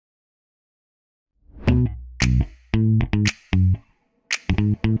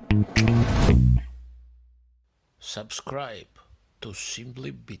Subscribe to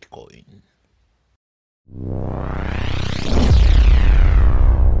Simply Bitcoin.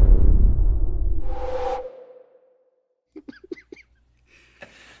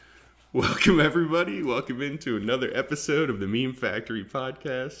 Welcome, everybody. Welcome into another episode of the Meme Factory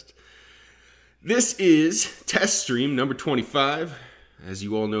podcast. This is test stream number 25. As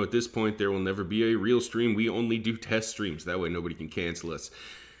you all know at this point, there will never be a real stream. We only do test streams. That way nobody can cancel us.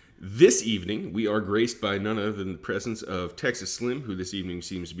 This evening, we are graced by none other than the presence of Texas Slim, who this evening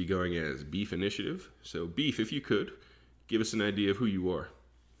seems to be going as Beef Initiative. So, Beef, if you could, give us an idea of who you are.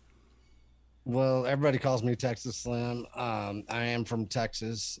 Well, everybody calls me Texas Slim. I am from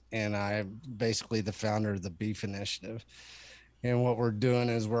Texas, and I'm basically the founder of the Beef Initiative. And what we're doing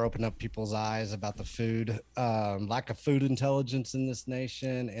is we're opening up people's eyes about the food, lack of food intelligence in this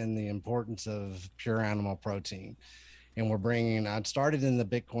nation, and the importance of pure animal protein. And we're bringing, I started in the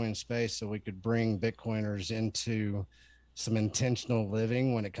Bitcoin space so we could bring Bitcoiners into some intentional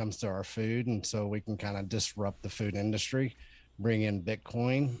living when it comes to our food. And so we can kind of disrupt the food industry, bring in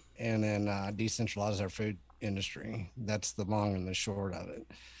Bitcoin, and then decentralize our food industry. That's the long and the short of it.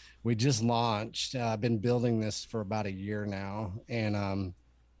 We just launched. I've been building this for about a year now, and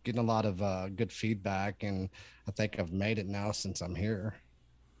getting a lot of good feedback. And I think I've made it now since I'm here.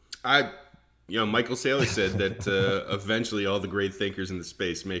 Michael Saylor said that eventually all the great thinkers in the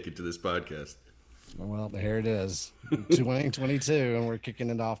space make it to this podcast. Well, here it is, 2022, and we're kicking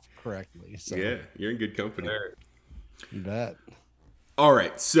it off correctly. So yeah, you're in good company. You bet. All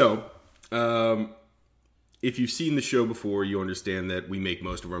right, so if you've seen the show before, you understand that we make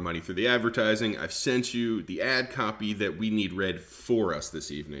most of our money through the advertising. I've sent you the ad copy that we need read for us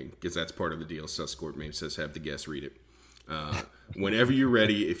this evening, because that's part of the deal. Suscorp maybe says have the guests read it. Whenever you're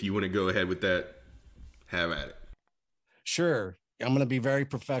ready, if you want to go ahead with that, have at it. Sure. I'm going to be very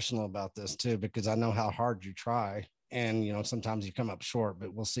professional about this too, because I know how hard you try. And, sometimes you come up short,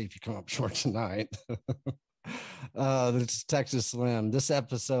 but we'll see if you come up short tonight. This is Texas Slim. This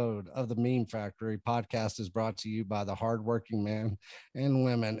episode of the Meme Factory podcast is brought to you by the hardworking men and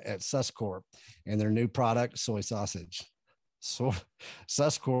women at Suscorp and their new product, soy sausage. So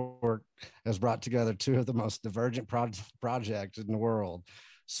Suscorp has brought together two of the most divergent projects in the world,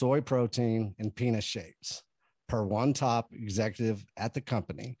 soy protein and penis shapes. Per one top executive at the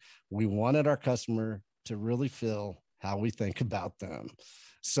company, we wanted our customer to really feel how we think about them.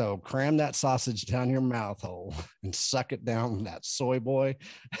 So cram that sausage down your mouth hole and suck it down that soy boy.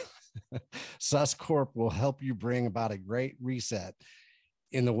 Suscorp will help you bring about a great reset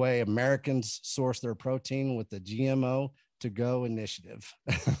in the way Americans source their protein with the GMO to go initiative.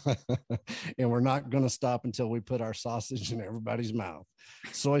 And we're not going to stop until we put our sausage in everybody's mouth.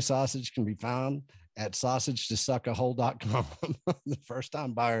 Soy sausage can be found at sausagetossuckahole.com. The first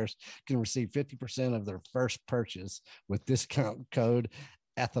time buyers can receive 50% of their first purchase with discount code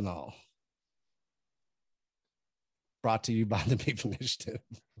ethanol. Brought to you by the Beef Initiative.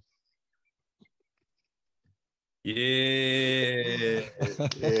 Yeah.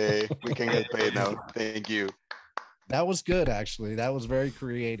 Yeah, we can get paid now. Thank you. That was good, actually. That was very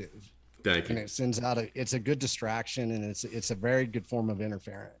creative. Thank you. And it sends out it's a good distraction, and it's a very good form of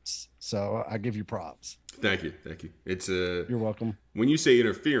interference. So I give you props. Thank you. It's You're welcome. When you say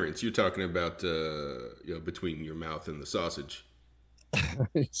interference, you're talking about between your mouth and the sausage.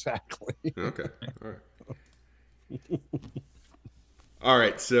 Exactly. Okay. All right. All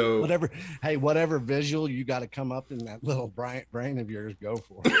right. So whatever visual you got to come up in that little brain of yours, go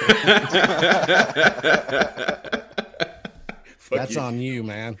for it. That's on you,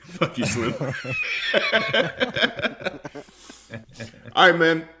 man. Fuck you, Slim. All right,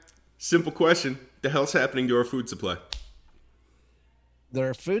 man. Simple question. The hell's happening to our food supply?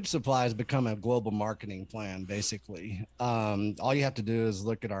 Their food supply has become a global marketing plan, basically. All you have to do is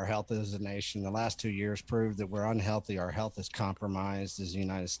look at our health as a nation. The last 2 years proved that we're unhealthy. Our health is compromised as the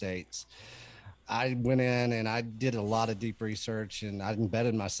United States. I went in and I did a lot of deep research, and I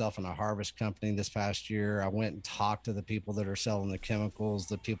embedded myself in a harvest company this past year. I went and talked to the people that are selling the chemicals,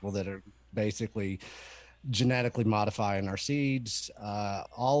 the people that are basically genetically modifying our seeds,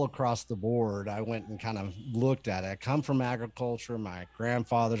 all across the board. I went and kind of looked at it. I come from agriculture. My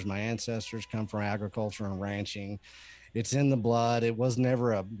grandfathers, my ancestors come from agriculture and ranching. It's in the blood. It was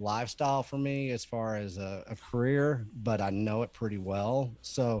never a lifestyle for me as far as a career, but I know it pretty well.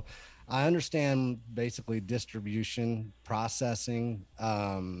 So I understand basically distribution, processing,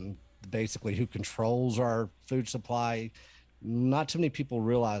 basically who controls our food supply. Not too many people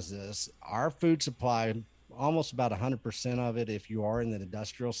realize this. Our food supply, almost about 100% of it, if you are in the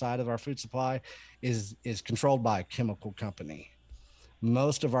industrial side of our food supply, is controlled by a chemical company.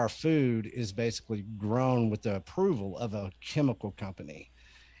 most of our food is basically grown with the approval of a chemical company.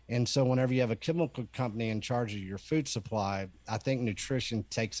 And so whenever you have a chemical company in charge of your food supply, I think nutrition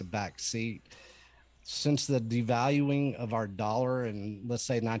takes a back seat. Since the devaluing of our dollar in, let's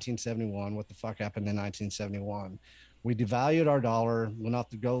say, 1971, what the fuck happened in 1971? We devalued our dollar, went off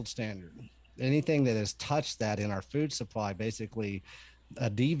the gold standard. Anything that has touched that in our food supply, basically a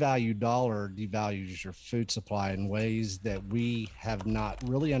devalued dollar devalues your food supply in ways that we have not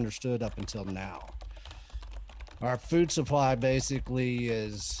really understood up until now. Our food supply basically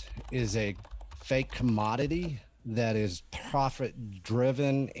is a fake commodity that is profit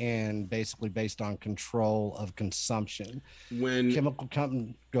driven and basically based on control of consumption. When Chemical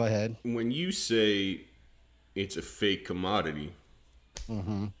company, go ahead. when you say it's a fake commodity, what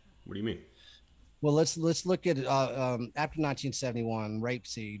do you mean? Well, let's look at after 1971,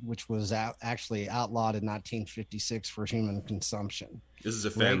 rapeseed, which was actually outlawed in 1956 for human consumption. This is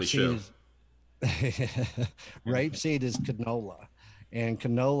a family show. Rapeseed is canola, and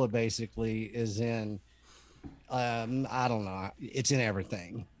canola basically is in I don't know, it's in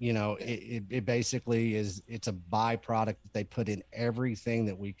everything. It basically it's a byproduct that they put in everything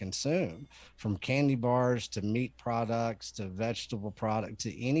that we consume, from candy bars to meat products to vegetable products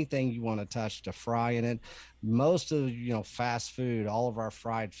to anything you want to touch to fry in it. Most of fast food, all of our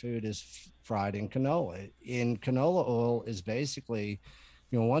fried food is fried in canola. In canola oil is basically,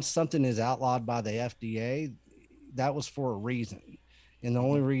 once something is outlawed by the FDA, that was for a reason. And the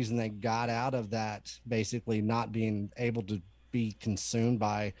only reason they got out of that, basically not being able to be consumed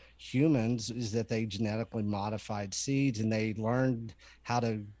by humans, is that they genetically modified seeds and they learned how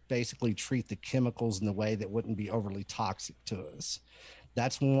to basically treat the chemicals in the way that wouldn't be overly toxic to us.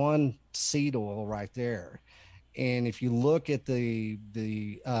 That's one seed oil right there. And if you look at the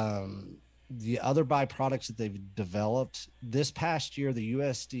other byproducts that they've developed this past year, the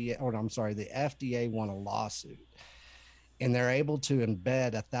FDA won a lawsuit. And they're able to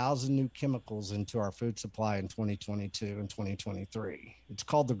embed 1,000 new chemicals into our food supply in 2022 and 2023. It's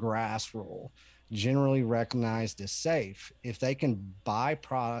called the GRAS rule, generally recognized as safe. If they can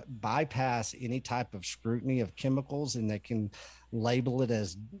bypass any type of scrutiny of chemicals and they can label it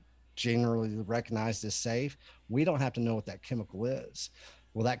as generally recognized as safe, we don't have to know what that chemical is.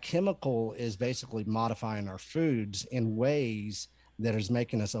 Well, that chemical is basically modifying our foods in ways that is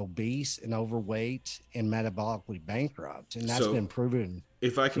making us obese and overweight and metabolically bankrupt. And that's been proven.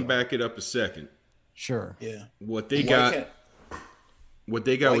 If I can back it up a second. Sure. Yeah. What they got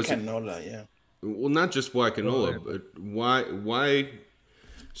was canola, yeah. Well, not just why canola, but why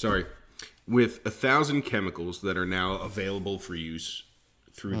sorry, with 1,000 chemicals that are now available for use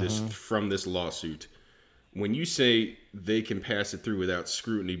through from this lawsuit. When you say they can pass it through without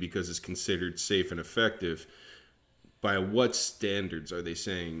scrutiny because it's considered safe and effective, by what standards are they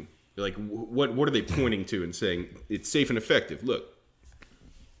saying? Like, what are they pointing to and saying it's safe and effective? Look.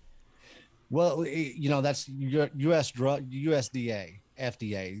 Well, that's USDA,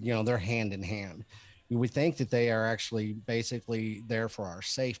 FDA. They're hand in hand. We think that they are actually basically there for our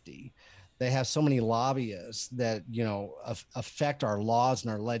safety. They have so many lobbyists that affect our laws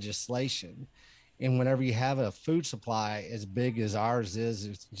and our legislation. And whenever you have a food supply as big as ours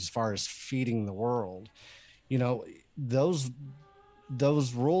is, as far as feeding the world, those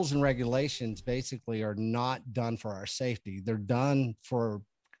rules and regulations basically are not done for our safety. They're done for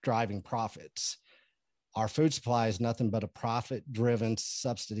driving profits. Our food supply is nothing but a profit-driven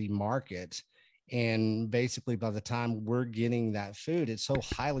subsidy market. And basically, by the time we're getting that food, it's so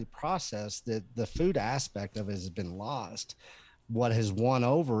highly processed that the food aspect of it has been lost. What has won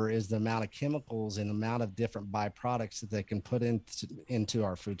over is the amount of chemicals and amount of different byproducts that they can put into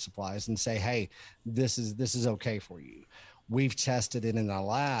our food supplies and say, hey, this is okay for you. We've tested it in the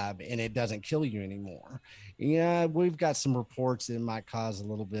lab and it doesn't kill you anymore. Yeah, we've got some reports that it might cause a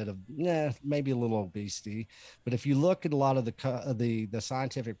little bit of, maybe a little obesity. But if you look at a lot of the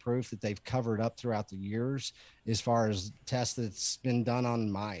scientific proof that they've covered up throughout the years, as far as tests that's been done on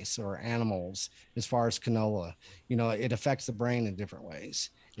mice or animals, as far as canola, it affects the brain in different ways.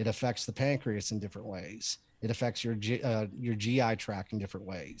 It affects the pancreas in different ways. It affects your GI tract in different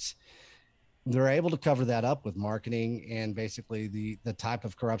ways. They're able to cover that up with marketing and basically the type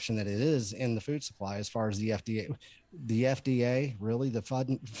of corruption that it is in the food supply. As far as the FDA, really the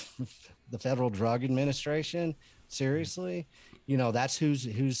Federal Drug Administration, seriously, that's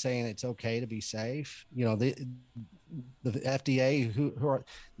who's saying it's okay to be safe. The FDA, who are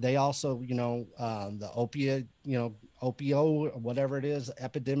they also, the opioid, whatever it is,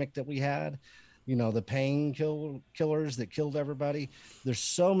 epidemic that we had. The killers that killed everybody. There's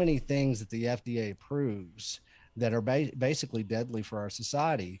so many things that the FDA approves that are basically deadly for our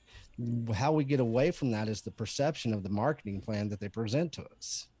society. How we get away from that is the perception of the marketing plan that they present to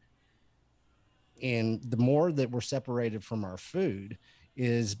us. And the more that we're separated from our food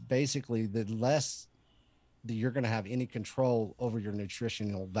is basically the less that you're going to have any control over your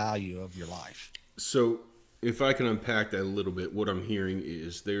nutritional value of your life. So if I can unpack that a little bit, what I'm hearing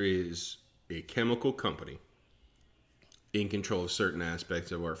is there is a chemical company in control of certain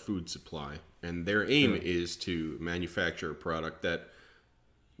aspects of our food supply, and their aim is to manufacture a product that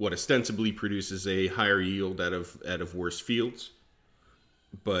what ostensibly produces a higher yield out of worse fields,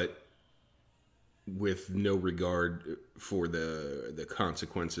 but with no regard for the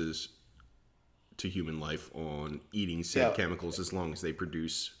consequences to human life on eating said chemicals as long as they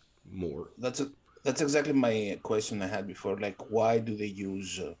produce more. That's exactly my question I had before. Like, why do they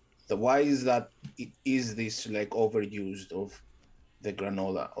use why is this like overused of the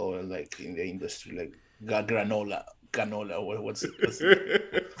granola, or like in the industry, like granola, or what's it?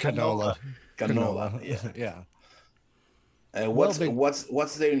 Canola. Yeah.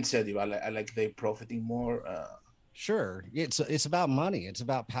 What's their incentive? Are like they profiting more? Sure. It's about money. It's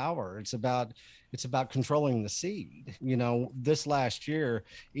about power. It's about controlling the seed. You know, this last year,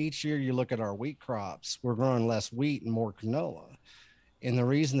 each year you look at our wheat crops, we're growing less wheat and more canola. And the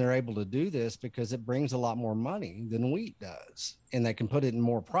reason they're able to do this because it brings a lot more money than wheat does, and they can put it in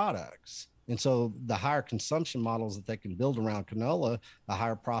more products. And so the higher consumption models that they can build around canola, the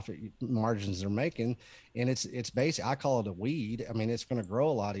higher profit margins they're making. And it's basic. I call it a weed. I mean, it's going to grow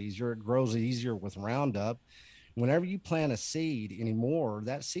a lot easier. It grows easier with Roundup. Whenever you plant a seed anymore,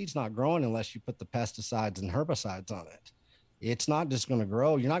 that seed's not growing unless you put the pesticides and herbicides on it. It's not just going to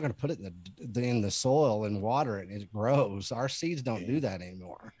grow. You're not going to put it in the soil and water it, and it grows. Our seeds don't do that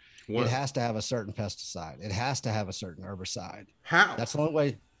anymore. What? It has to have a certain pesticide. It has to have a certain herbicide. How? That's the only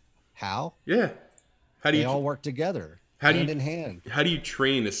way. How? Yeah. How do they all work together, hand in hand. How do you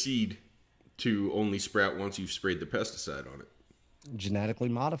train a seed to only sprout once you've sprayed the pesticide on it? Genetically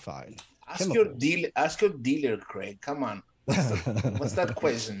modified. Ask your dealer, Craig. Come on. What's that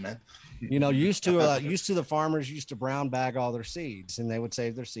question, man? You know, used to the farmers used to brown bag all their seeds, and they would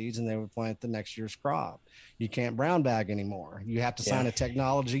save their seeds and they would plant the next year's crop. You can't brown bag anymore. You have to sign a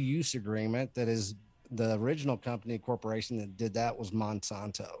technology use agreement. That is, the original company corporation that did that was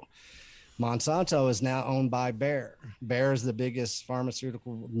Monsanto. Monsanto is now owned by Bayer. Bayer is the biggest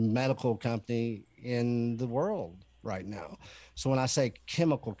pharmaceutical medical company in the world right now. So when I say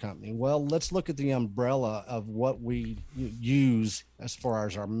chemical company, well, let's look at the umbrella of what we use as far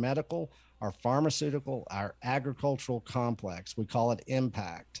as our medical, our pharmaceutical, our agricultural complex. We call it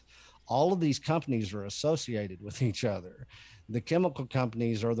impact. All of these companies are associated with each other. The chemical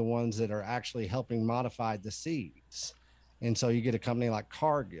companies are the ones that are actually helping modify the seeds. And so you get a company like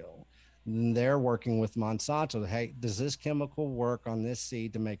Cargill, and they're working with Monsanto. Hey, does this chemical work on this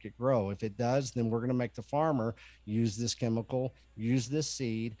seed to make it grow? If it does, then we're going to make the farmer use this chemical, use this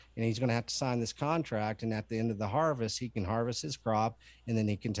seed, and he's going to have to sign this contract. And at the end of the harvest, he can harvest his crop, and then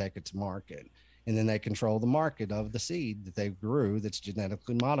he can take it to market. And then they control the market of the seed that they grew that's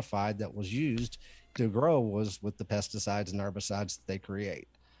genetically modified, that was used to grow, was with the pesticides and herbicides that they create.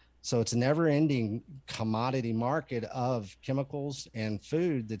 So it's a never-ending commodity market of chemicals and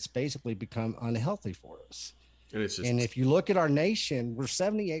food that's basically become unhealthy for us. And if you look at our nation, we're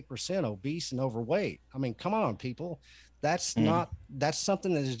 78% obese and overweight. I mean, come on, people. That's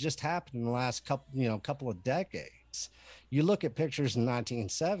something that has just happened in the last couple of decades. You look at pictures in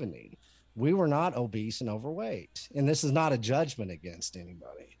 1970, we were not obese and overweight. And this is not a judgment against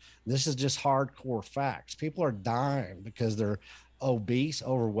anybody. This is just hardcore facts. People are dying because they're obese,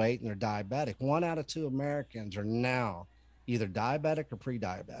 overweight, and they're diabetic. 1 out of 2 Americans are now either diabetic or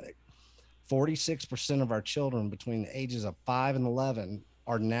pre-diabetic. 46% of our children between the ages of 5 and 11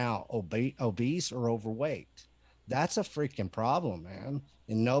 are now obese or overweight. That's a freaking problem, man.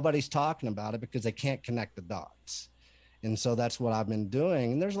 And nobody's talking about it because they can't connect the dots. And so that's what I've been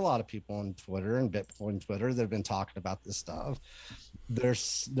doing. And there's a lot of people on Twitter and Bitcoin Twitter that have been talking about this stuff. They're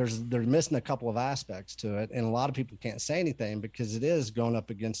missing a couple of aspects to it. And a lot of people can't say anything because it is going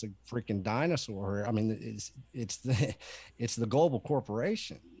up against a freaking dinosaur. I mean, it's the global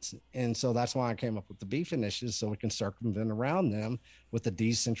corporations. And so that's why I came up with the beef initiative, so we can circumvent around them with the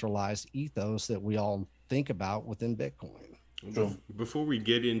decentralized ethos that we all think about within Bitcoin. Before we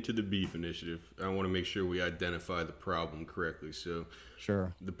get into the beef initiative, I want to make sure we identify the problem correctly. So,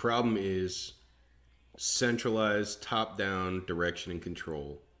 sure. The problem is centralized top-down direction and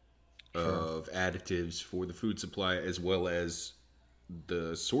control of additives for the food supply, as well as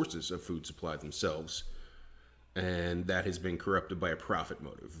the sources of food supply themselves. And that has been corrupted by a profit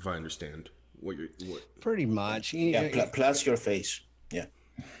motive, if I understand what you're what. Pretty much. Yeah, plus your face. Yeah.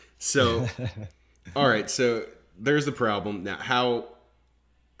 So, all right. So there's the problem. Now,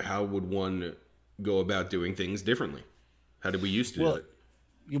 how would one go about doing things differently? How did we used to do it?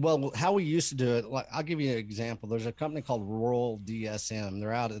 Well, how we used to do it, like I'll give you an example. There's a company called Rural DSM.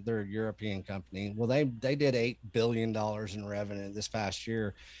 They're a European company. Well, they did $8 billion in revenue this past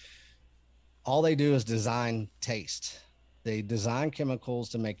year. All they do is design taste. They design chemicals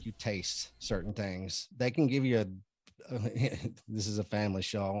to make you taste certain things. They can give you this is a family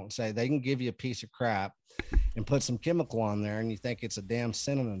show, I won't say. They can give you a piece of crap and put some chemical on there and you think it's a damn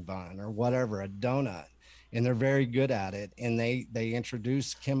cinnamon bun or whatever, a donut. And they're very good at it. And they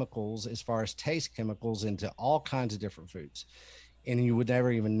introduce chemicals as far as taste chemicals into all kinds of different foods. And you would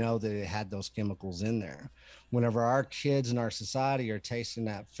never even know that it had those chemicals in there. Whenever our kids in our society are tasting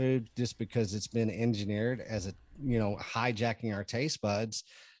that food just because it's been engineered as a, hijacking our taste buds,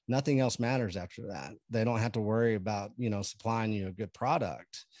 nothing else matters after that. They don't have to worry about, supplying you a good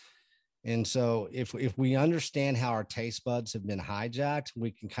product. And so if we understand how our taste buds have been hijacked,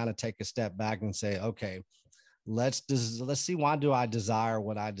 we can kind of take a step back and say, okay, let's see, why do I desire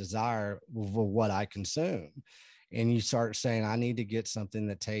what I desire for what I consume? And you start saying, I need to get something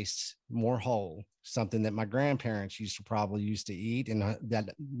that tastes more whole, something that my grandparents used to eat, and that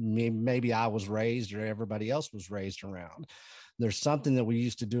maybe I was raised or everybody else was raised around. There's something that we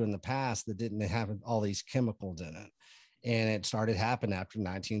used to do in the past that didn't have all these chemicals in it. And it started happening after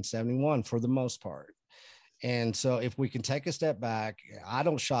 1971 for the most part. And so if we can take a step back, I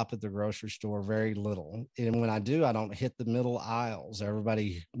don't shop at the grocery store very little. And when I do, I don't hit the middle aisles.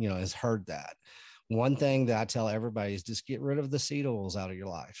 Everybody, has heard that. One thing that I tell everybody is just get rid of the seed oils out of your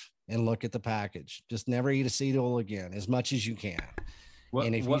life and look at the package. Just never eat a seed oil again as much as you can.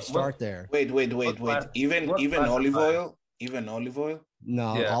 And if you start there. Wait. Even olive oil? Even olive oil?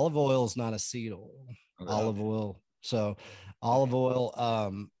 No, Yeah. Olive oil is not a seed oil. Okay. Olive oil. So olive oil,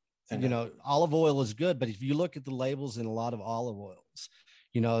 olive oil is good, but if you look at the labels in a lot of olive oils,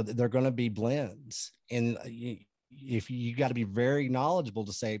 they're going to be blends. And if you got to be very knowledgeable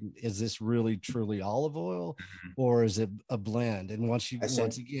to say, is this really truly olive oil or is it a blend? And once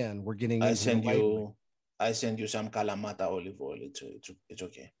again, we're getting I send you some Kalamata olive oil. It's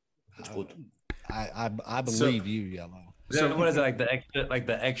okay. It's good. I believe you, Yellow. So what is it, like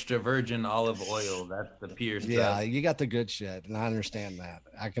the extra virgin olive oil? That's the pure stuff. Yeah, you got the good shit, and I understand that.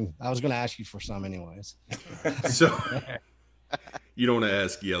 I was going to ask you for some anyways. So you don't want to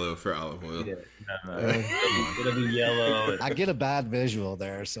ask Yellow for olive oil. Yeah, no. It'll be yellow. I get a bad visual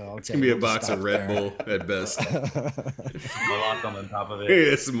there, so It's gonna be a box of Red Bull at best. Malacum on top of it.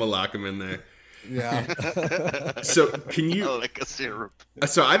 Yeah, some Malacum in there. Yeah. So can you? Like a syrup.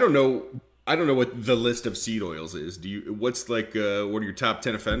 So I don't know what the list of seed oils is. What's what are your top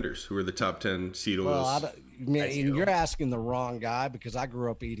 10 offenders? Who are the top 10 seed oils? Well, you're asking the wrong guy because I grew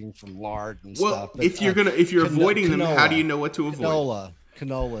up eating from lard and Well, stuff. But, if you're avoiding them, how do you know what to avoid?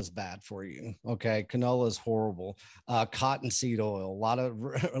 Canola is bad for you. Okay, canola is horrible. Cottonseed oil.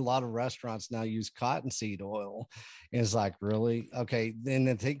 A lot of restaurants now use cottonseed oil. And it's like, really? Okay, then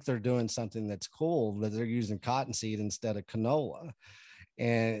they think they're doing something that's cool, but they're using cottonseed instead of canola.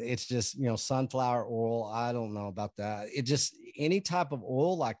 And it's just, sunflower oil. I don't know about that. It just, any type of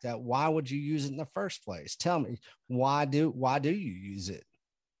oil like that, why would you use it in the first place? Tell me, why do you use it?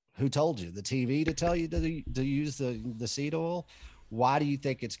 Who told you? The TV to tell you to use the seed oil? Why do you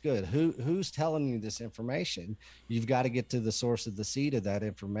think it's good? Who's telling you this information? You've got to get to the source of the seed of that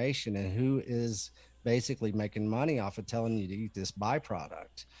information, and who is basically making money off of telling you to eat this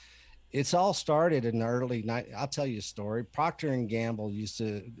byproduct. It's all started in the early I'll tell you a story. Procter & Gamble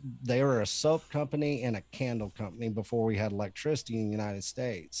they were a soap company and a candle company before we had electricity in the United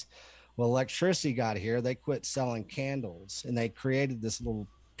States. Well, electricity got here. They quit selling candles and they created this little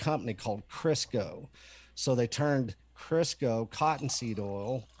company called Crisco. So they turned Crisco cottonseed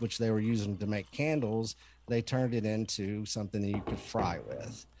oil, which they were using to make candles, they turned it into something that you could fry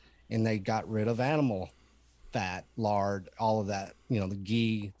with. And they got rid of animal fat, lard, all of that, the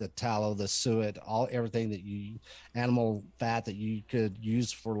ghee, the tallow, the suet, everything animal fat that you could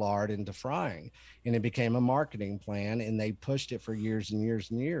use for lard into frying. And it became a marketing plan, and they pushed it for years and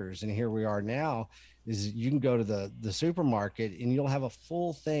years and years. And here we are now, is you can go to the supermarket and you'll have a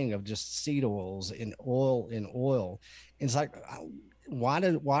full thing of just seed oils and oil. And it's like,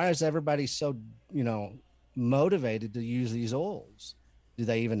 why is everybody so, motivated to use these oils? Do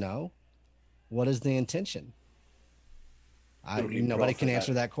they even know? What is the intention? Nobody can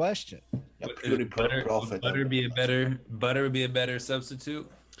answer that question. Would butter be a better substitute?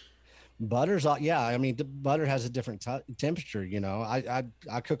 Butter's yeah. I mean, the butter has a different temperature. You know,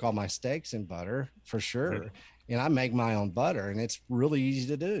 I cook all my steaks in butter for sure, and I make my own butter, and it's really easy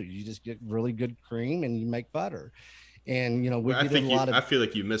to do. You just get really good cream, and you make butter. And you know, we Well, did a lot of. I feel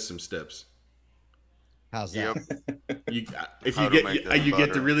like you missed some steps. How's Yep. that? You, if How you to get make this you get the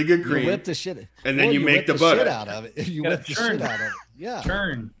butter. really good You cream, whip the shit, and then well, you make whip the shit butter. out of it. You gotta whip the churn. shit out of it. Yeah.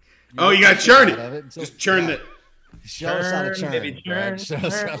 Churn. Oh, you whip got the to shit churn out of it. it. So, Just churn yeah. it. Show us how to churn, baby, Greg. churn, Show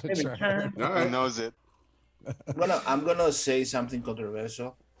us how to baby, churn. churn. All Who right. knows it? I'm gonna say something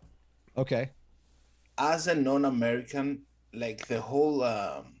controversial. Okay. As a non-American, like the whole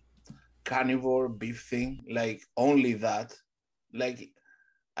carnivore beef thing, like only that, like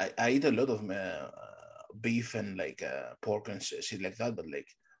I eat a lot of beef and like pork and shit like that, but like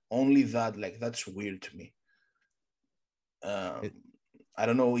only that, like that's weird to me. I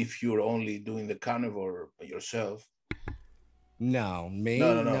don't know if you're only doing the carnivore yourself. No, me,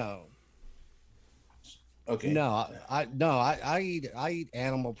 No. no. Okay. No, I eat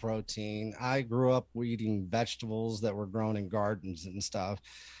animal protein. I grew up eating vegetables that were grown in gardens and stuff.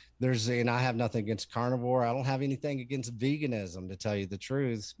 And I have nothing against carnivore. I don't have anything against veganism, to tell you the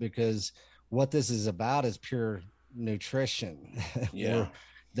truth, because what this is about is pure nutrition. Yeah.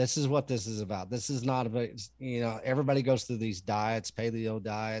 This is what this is about. This is not about, you know, everybody goes through these diets, paleo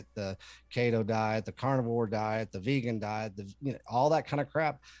diet, the keto diet, the carnivore diet, the vegan diet, all that kind of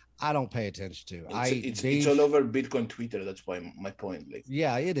crap. I don't pay attention to. It's all over Bitcoin Twitter. That's why my point. Like,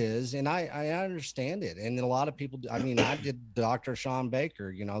 yeah, it is, and I understand it. And a lot of people. I mean, I did Dr. Sean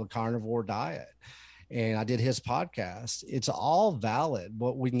Baker, you know, the carnivore diet, and I did his podcast. It's all valid.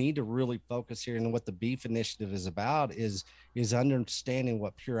 What we need to really focus here, and what the Beef Initiative is about, is understanding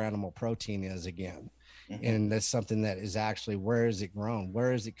what pure animal protein is again. And that's something that is actually, where is it grown?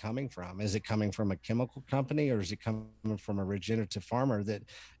 Where is it coming from? Is it coming from a chemical company, or is it coming from a regenerative farmer that,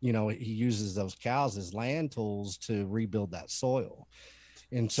 you know, he uses those cows as land tools to rebuild that soil?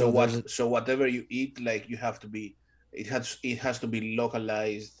 And so whatever you eat, like you have to be, it has to be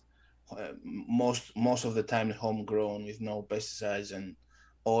localized, most of the time homegrown, with no pesticides and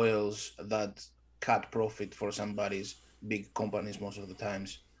oils that cut profit for somebody's big companies most of the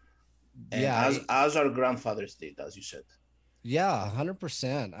times. And yeah, as our grandfathers did, as you said. Yeah,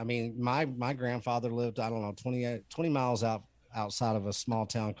 100%. I mean, my grandfather lived, I don't know, 20 miles outside of a small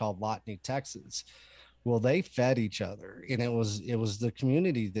town called Lotney, Texas. Well, they fed each other, and it was the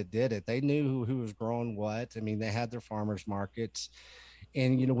community that did it. They knew who was growing what. I mean, they had their farmers markets,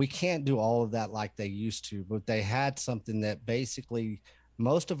 and you know, we can't do all of that like they used to, but they had something that basically,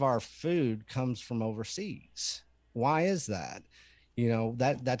 most of our food comes from overseas. Why is that? You know,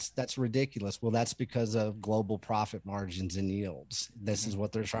 that's ridiculous. Well, that's because of global profit margins and yields. This is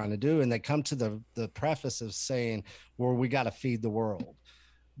what they're trying to do. And they come to the preface of saying, well, we got to feed the world.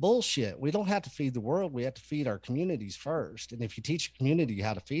 Bullshit. We don't have to feed the world. We have to feed our communities first. And if you teach a community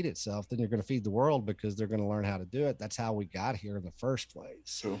how to feed itself, then you're going to feed the world, because they're going to learn how to do it. That's how we got here in the first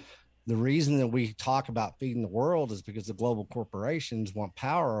place. True. The reason that we talk about feeding the world is because the global corporations want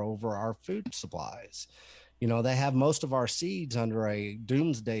power over our food supplies. You know, they have most of our seeds under a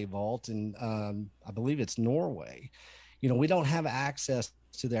doomsday vault, and I believe it's Norway. You know, we don't have access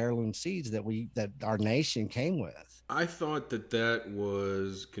to the heirloom seeds that our nation came with. I thought that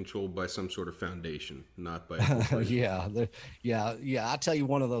was controlled by some sort of foundation, not by a corporation. Yeah. I tell you,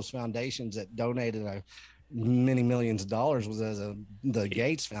 one of those foundations that donated many millions of dollars was the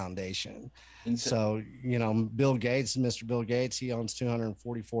Gates Foundation. So, you know, Mr. Bill Gates, he owns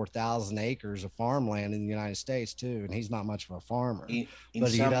 244,000 acres of farmland in the United States too. And he's not much of a farmer,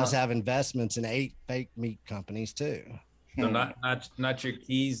 but he does have investments in 8 fake meat companies too. So not your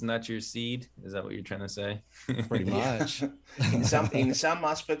keys, not your seed. Is that what you're trying to say? Pretty much. in some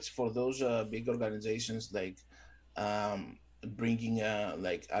aspects, for those big organizations, like bringing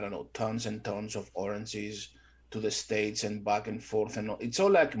like, I don't know, tons and tons of oranges to the States and back and forth, and it's all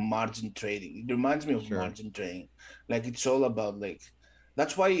like margin trading. It reminds me of margin trading. Like, it's all about, like,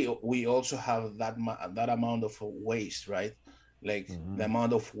 that's why we also have that amount of waste, right? Like the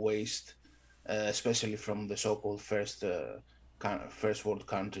amount of waste, especially from the so-called first world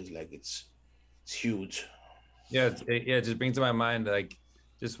countries, like it's huge. Yeah, it just brings to my mind, like,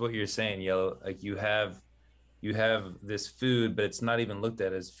 just what you're saying, Yellow. Like, you have this food, but it's not even looked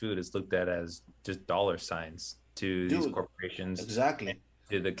at as food. It's looked at as just dollar signs to these corporations. Exactly.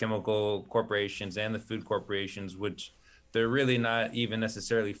 To the chemical corporations and the food corporations, which they're really not even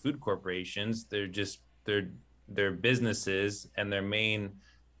necessarily food corporations. They're just they're businesses, and their main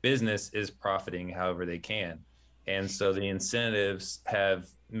business is profiting however they can. And so the incentives have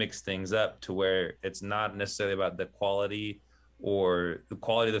mixed things up to where it's not necessarily about the quality or the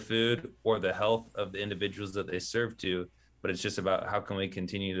quality of the food or the health of the individuals that they serve to, but it's just about how can we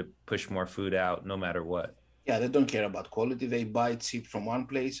continue to push more food out no matter what. Yeah, they don't care about quality. They buy cheap from one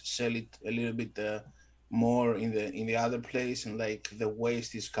place, sell it a little bit more in the other place, and like the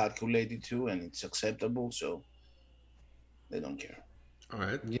waste is calculated too, and it's acceptable. So they don't care. All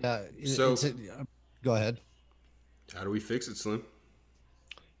right. Yeah. So Go ahead. how do we fix it, Slim?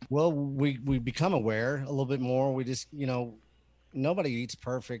 Well, we become aware a little bit more. We just, nobody eats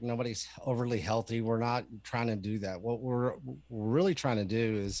perfect. Nobody's overly healthy. We're not trying to do that. What we're really trying to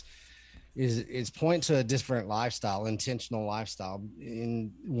do is point to a different lifestyle, intentional lifestyle.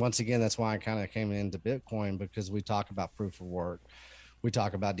 And once again, that's why I kind of came into Bitcoin, because we talk about proof of work, we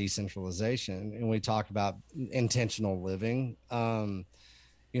talk about decentralization, and we talk about intentional living.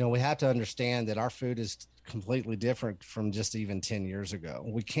 We have to understand that our food is completely different from just even 10 years ago.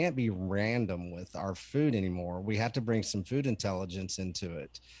 We can't be random with our food anymore. We have to bring some food intelligence into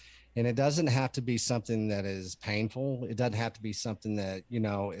it. And it doesn't have to be something that is painful. It doesn't have to be something that,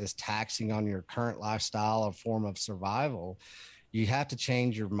 is taxing on your current lifestyle, a form of survival. You have to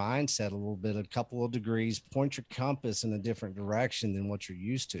change your mindset a little bit, a couple of degrees, point your compass in a different direction than what you're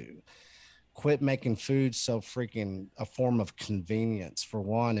used to. Quit making food so freaking a form of convenience, for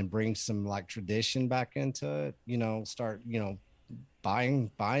one, and bring some like tradition back into it. Start,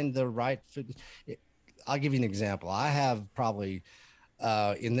 buying the right food. I'll give you an example. I have probably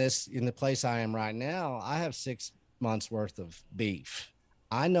in the place I am right now, I have 6 months worth of beef.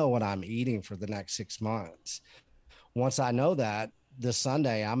 I know what I'm eating for the next 6 months. Once I know that, this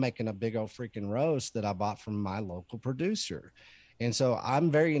Sunday, I'm making a big old freaking roast that I bought from my local producer. And so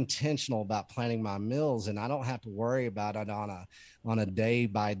I'm very intentional about planning my meals, and I don't have to worry about it on a day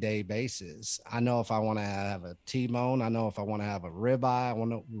by day basis. I know if I want to have a T-bone, I know if I want to have a ribeye, I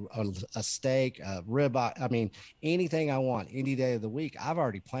want a steak, a ribeye. I mean, anything I want any day of the week, I've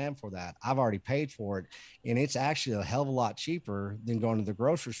already planned for that. I've already paid for it. And it's actually a hell of a lot cheaper than going to the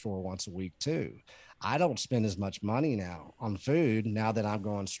grocery store once a week too. I don't spend as much money now on food now that I'm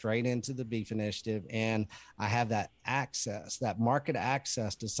going straight into the beef initiative, and I have that access, that market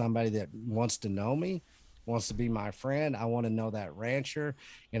access to somebody that wants to know me, wants to be my friend. I want to know that rancher,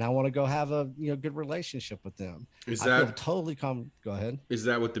 and I want to go have a good relationship with them. Is I that feel totally Go ahead. Is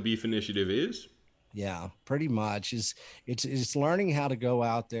that what the beef initiative is? Yeah, pretty much. It's learning how to go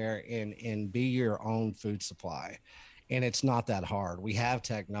out there and be your own food supply. And it's not that hard. We have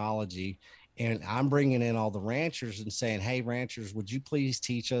technology. And I'm bringing in all the ranchers and saying, hey, ranchers, would you please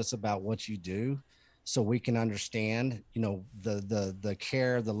teach us about what you do so we can understand, the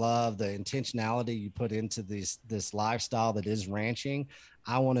care, the love, the intentionality you put into this lifestyle that is ranching.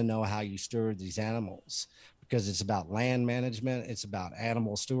 I want to know how you steward these animals, because it's about land management. It's about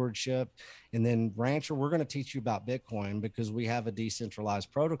animal stewardship. And then rancher, we're going to teach you about Bitcoin, because we have a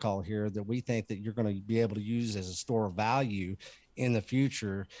decentralized protocol here that we think that you're going to be able to use as a store of value in the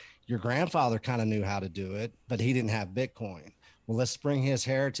future. Your grandfather kind of knew how to do it, but he didn't have Bitcoin. Well, let's bring his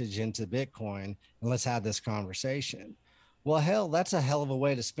heritage into Bitcoin and let's have this conversation. Well, hell, that's a hell of a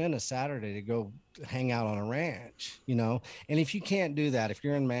way to spend a Saturday, to go hang out on a ranch, And if you can't do that, if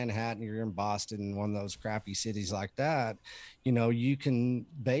you're in Manhattan, you're in Boston, one of those crappy cities like that, you can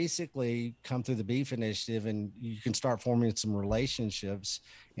basically come through the beef initiative and you can start forming some relationships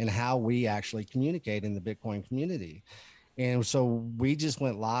in how we actually communicate in the Bitcoin community. And so we just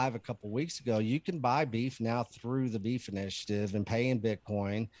went live a couple of weeks ago. You can buy beef now through the beef initiative and pay in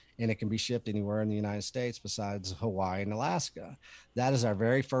Bitcoin, and it can be shipped anywhere in the United States besides Hawaii and Alaska. That is our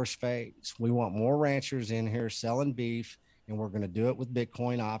very first phase. We want more ranchers in here selling beef, and we're going to do it with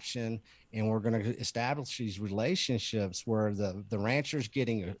Bitcoin option. And we're going to establish these relationships where the rancher's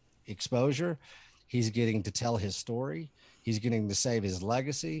getting exposure. He's getting to tell his story. He's getting to save his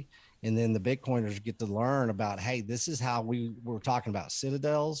legacy. And then the Bitcoiners get to learn about, hey, this is how we're talking about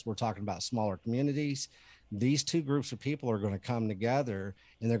citadels. We're talking about smaller communities. These two groups of people are going to come together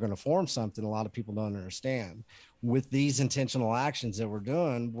and they're going to form something a lot of people don't understand. With these intentional actions that we're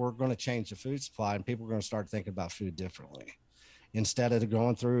doing, we're going to change the food supply, and people are going to start thinking about food differently instead of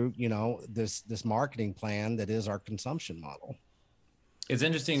going through, this marketing plan that is our consumption model. It's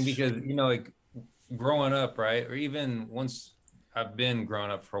interesting because, like growing up, right? Or even once I've been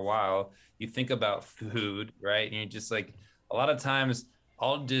growing up for a while, you think about food, right? And you're just like, a lot of times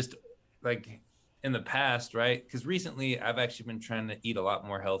I'll just like in the past, right? Because recently I've actually been trying to eat a lot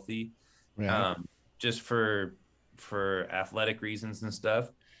more healthy, just for athletic reasons and stuff.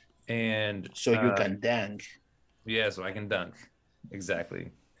 And so you can dunk. Yeah, so I can dunk. Exactly.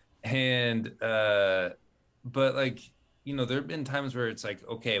 And but like there have been times where it's like,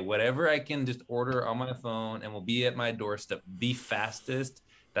 okay, whatever I can just order on my phone and will be at my doorstep the fastest,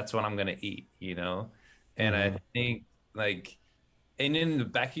 that's what I'm going to eat, And I think like, and in the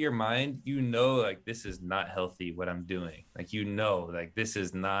back of your mind, like this is not healthy what I'm doing. Like, like this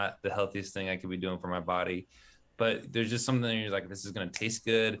is not the healthiest thing I could be doing for my body. But there's just something that you're like, this is going to taste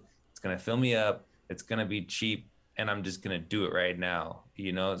good. It's going to fill me up. It's going to be cheap. And I'm just going to do it right now,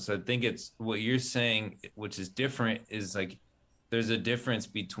 So I think it's what you're saying, which is different, is like, there's a difference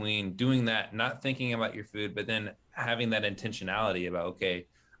between doing that, not thinking about your food, but then having that intentionality about, okay,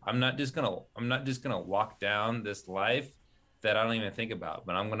 I'm not just going to walk down this life that I don't even think about,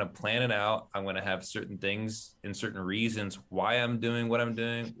 but I'm going to plan it out. I'm going to have certain things and certain reasons why I'm doing what I'm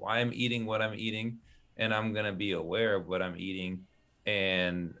doing, why I'm eating what I'm eating. And I'm going to be aware of what I'm eating,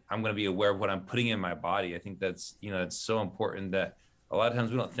 and I'm going to be aware of what I'm putting in my body. I think that's, it's so important that a lot of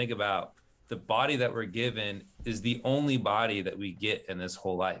times we don't think about the body that we're given is the only body that we get in this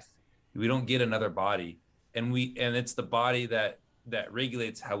whole life. We don't get another body. And it's the body that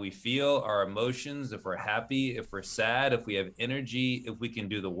regulates how we feel, our emotions, if we're happy, if we're sad, if we have energy, if we can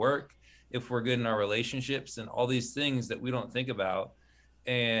do the work, if we're good in our relationships, and all these things that we don't think about.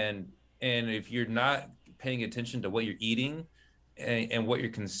 And if you're not paying attention to what you're eating and what you're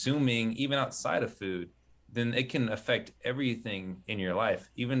consuming, even outside of food, then it can affect everything in your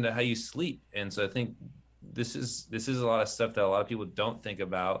life, even to how you sleep. And so I think this is a lot of stuff that a lot of people don't think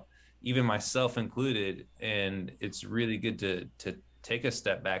about, even myself included. And it's really good to take a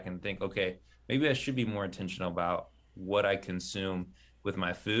step back and think, okay, maybe I should be more intentional about what I consume with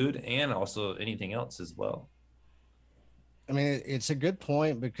my food and also anything else as well. I mean, it's a good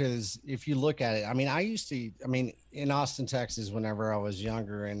point, because if you look at it, I mean, in Austin, Texas, whenever I was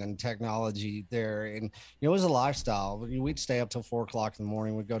younger, and in technology there, and it was a lifestyle. We'd stay up till 4 o'clock in the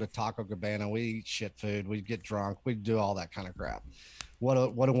morning. We'd go to Taco Cabana. We'd eat shit food. We'd get drunk. We'd do all that kind of crap. What a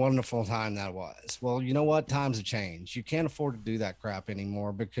wonderful time that was. Well, you know what? Times have changed. You can't afford to do that crap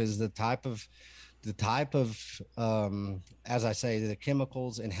anymore, because the type of as I say, the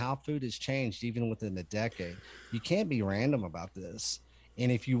chemicals and how food has changed even within a decade. You can't be random about this.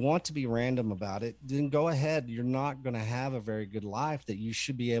 And if you want to be random about it, then go ahead. You're not going to have a very good life that you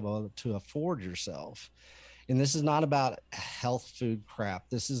should be able to afford yourself. And this is not about health food crap.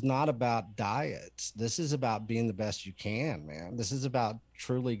 This is not about diets. This is about being the best you can, man. This is about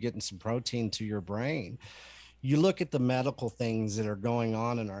truly getting some protein to your brain. You look at the medical things that are going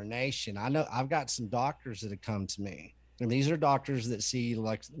on in our nation. I know I've got some doctors that have come to me, and these are doctors that see,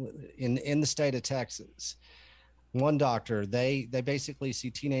 like, in the state of Texas. One doctor, they basically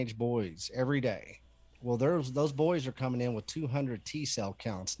see teenage boys every day. Well, those boys are coming in with 200 T cell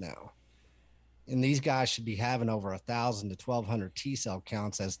counts now. And these guys should be having over 1,000 to 1,200 T cell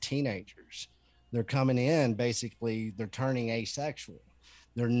counts as teenagers. They're coming in, basically, they're turning asexual.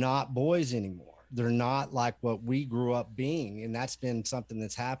 They're not boys anymore. They're not like what we grew up being. And that's been something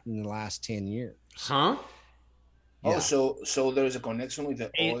that's happened in the last 10 years. Huh? Yeah. Oh, so there's a connection with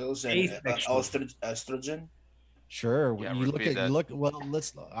the oils and estrogen? Sure. Yeah, you look. Well,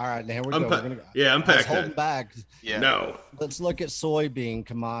 let's. All right, now we're going to. Yeah, unpack holding back. Yeah. No. Let's look at soybean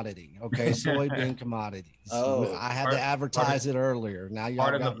commodity. Okay, soybean commodities. Oh, I had to advertise it earlier. Now y'all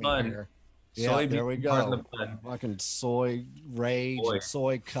part of got the me fun. here. Yeah, there we go. The Fucking soy rage, and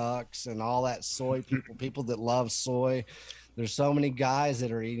soy cucks, and all that soy people that love soy. There's so many guys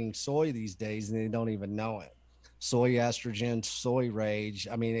that are eating soy these days, and they don't even know it. Soy estrogen, soy rage.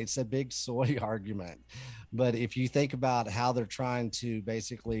 I mean, it's a big soy argument. But if you think about how they're trying to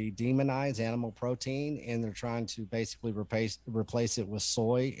basically demonize animal protein, and they're trying to basically replace it with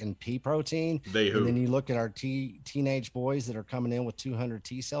soy and pea protein, and then you look at our teenage boys that are coming in with 200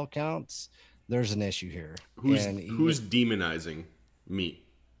 T cell counts, there's an issue here. Who's demonizing meat?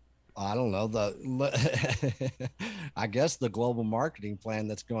 I don't know. I guess the global marketing plan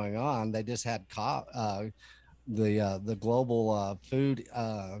that's going on. They just had the global food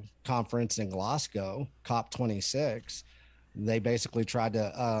conference in Glasgow, COP26. They basically tried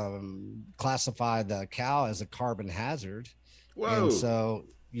to classify the cow as a carbon hazard. Whoa. And so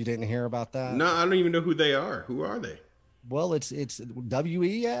you didn't hear about that? No, I don't even know who they are. Who are they? Well, it's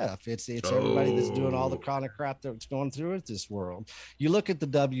WEF. It's everybody that's doing all the kind of crap that's going through it this world. You look at the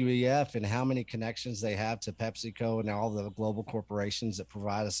WEF and how many connections they have to PepsiCo and all the global corporations that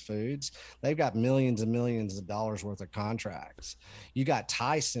provide us foods. They've got millions and millions of dollars worth of contracts. You got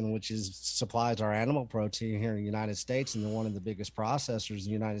Tyson, which supplies our animal protein here in the United States, and they're one of the biggest processors in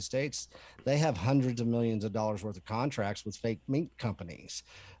the United States. They have hundreds of millions of dollars worth of contracts with fake meat companies.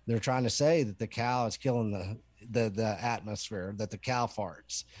 They're trying to say that the cow is killing the atmosphere, that the cow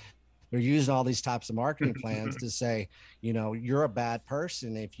farts. They're using all these types of marketing plans to say, you know, you're a bad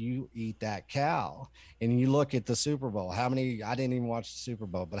person if you eat that cow. And you look at the Super Bowl, how many, I didn't even watch the Super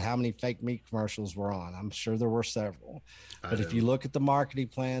Bowl, but how many fake meat commercials were on? I'm sure there were several. But if you look at the marketing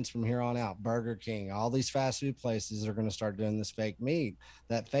plans from here on out, Burger King, all these fast food places are going to start doing this fake meat.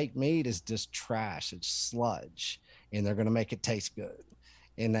 That fake meat is just trash. It's sludge, and they're going to make it taste good.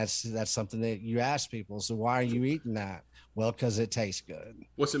 And that's something that you ask people. So why are you eating that? Well, because it tastes good.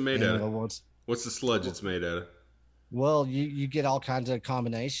 What's it made out of? What's the sludge it's made out of? Well, you get all kinds of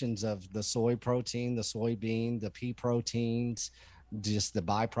combinations of the soy protein, the soybean, the pea proteins, just the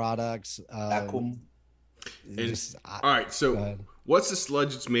byproducts. All right, so what's the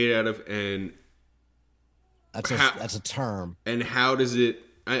sludge it's made out of, and that's a term. And how does it?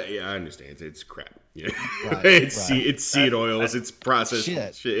 I understand it's crap. Yeah, Right, it's seed oils, it's processed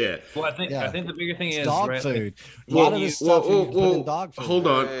shit. Yeah. Well, I think the bigger thing It's is dog right, food. A Well, lot of this stuff you put in dog food. Hold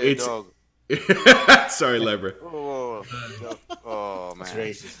on, Hey, it's dog. sorry, Lebra. Oh man.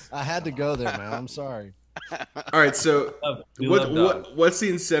 racist. I had to go there, man. I'm sorry. All right, so we love dogs. what's the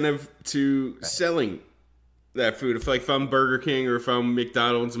incentive to selling that food? If I'm Burger King or if I'm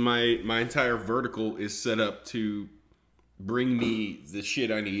McDonald's, my entire vertical is set up to bring me the shit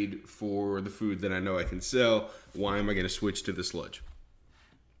I need for the food that I know I can sell. Why am I going to switch to the sludge?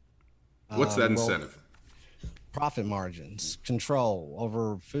 What's that incentive? Profit margins, control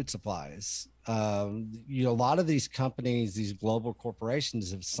over food supplies. A lot of these companies, these global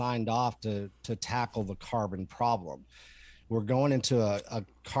corporations have signed off to tackle the carbon problem. We're going into a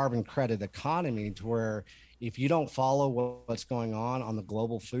carbon credit economy to where if you don't follow what's going on the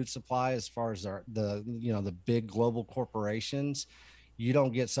global food supply, as far as the big global corporations, you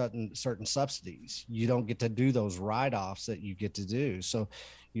don't get certain subsidies. You don't get to do those write-offs that you get to do. So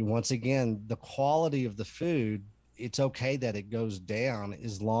once again, the quality of the food, it's okay that it goes down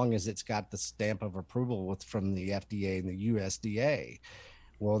as long as it's got the stamp of approval from the FDA and the USDA.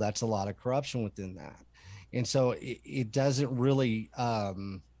 Well, that's a lot of corruption within that. And so it doesn't really,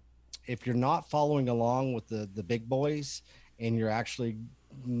 if you're not following along with the big boys and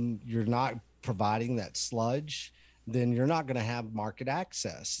you're not providing that sludge, then you're not going to have market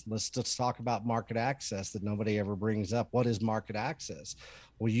access. Let's just talk about market access that nobody ever brings up. What is market access?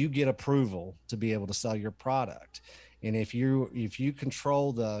 Well, you get approval to be able to sell your product. And if you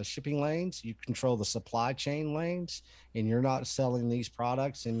control the shipping lanes, you control the supply chain lanes, and you're not selling these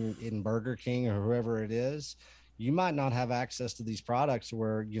products in Burger King or whoever it is, you might not have access to these products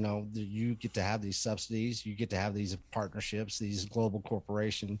where, you get to have these subsidies, you get to have these partnerships, these global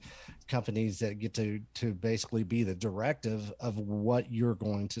corporation companies that get to basically be the directive of what you're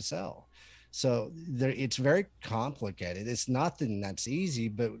going to sell. So it's very complicated. It's nothing that's easy,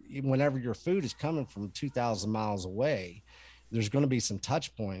 but whenever your food is coming from 2,000 miles away, there's going to be some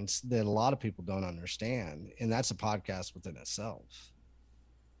touch points that a lot of people don't understand. And that's a podcast within itself.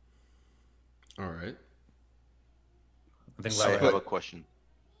 All right. I have a question.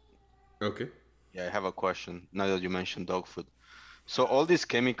 Okay. Yeah, I have a question. Now that you mentioned dog food. So all these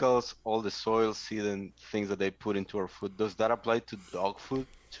chemicals, all the soil, seed, and things that they put into our food, does that apply to dog food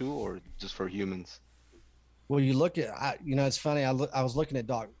too, or just for humans? Well, you look at, it's funny. I was looking at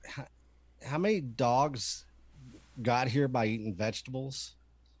dog. How many dogs got here by eating vegetables?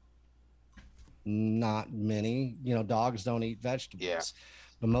 Not many. Dogs don't eat vegetables. Yeah.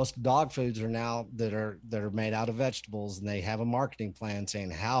 But most dog foods are now that are made out of vegetables, and they have a marketing plan saying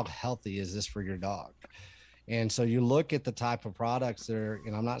how healthy is this for your dog. And so you look at the type of products that are,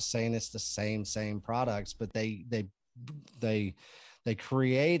 and I'm not saying it's the same products, but they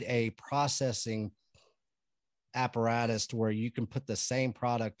create a processing apparatus to where you can put the same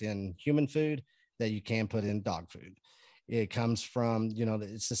product in human food that you can put in dog food. It comes from,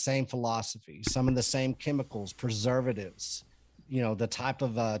 it's the same philosophy, some of the same chemicals, preservatives, the type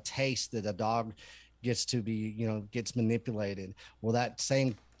of taste that a dog gets to be, gets manipulated. Well, that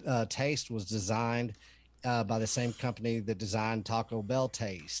same taste was designed by the same company that designed Taco Bell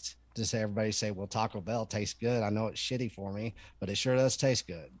taste. Just everybody say, well, Taco Bell tastes good. I know it's shitty for me, but it sure does taste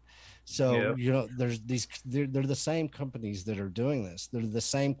good. So, there's they're the same companies that are doing this. They're the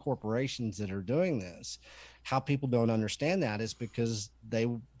same corporations that are doing this. How people don't understand that is because they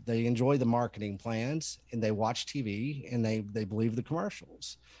enjoy the marketing plans and they watch TV and they believe the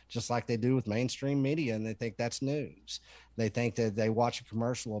commercials, just like they do with mainstream media, and they think that's news. They think that they watch a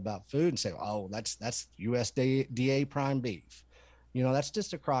commercial about food and say, oh, that's USDA prime beef. That's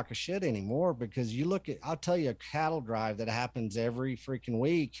just a crock of shit anymore, because I'll tell you, a cattle drive that happens every freaking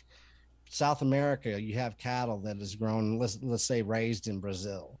week. South America, you have cattle that is grown, let's say raised in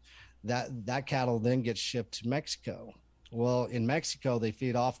Brazil. That cattle then gets shipped to Mexico. Well, in Mexico, they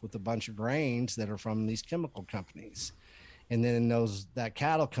feed off with a bunch of grains that are from these chemical companies. And then that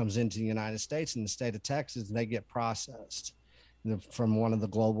cattle comes into the United States, in the state of Texas, and they get processed from one of the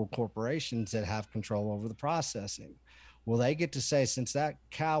global corporations that have control over the processing. Well, they get to say, since that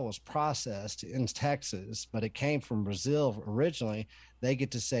cow was processed in Texas, but it came from Brazil originally, they get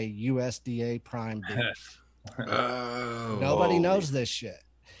to say USDA prime beef. Oh, Nobody knows this shit.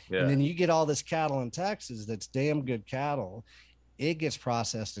 Yeah. And then you get all this cattle in Texas that's damn good cattle. It gets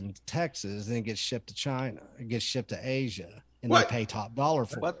processed in Texas, then it gets shipped to China. It gets shipped to Asia, and What? they pay top dollar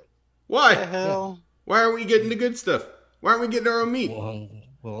for What? it. Why? The hell? Why aren't we getting the good stuff? Why aren't we getting our own meat?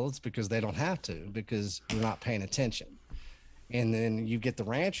 Well, it's because they don't have to, because we're not paying attention. And then you get the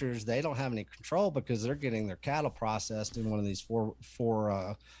ranchers; they don't have any control because they're getting their cattle processed in one of these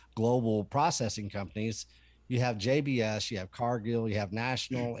four global processing companies. You have JBS, you have Cargill, you have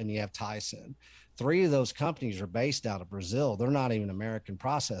National, and you have Tyson. 3 of those companies are based out of Brazil. They're not even American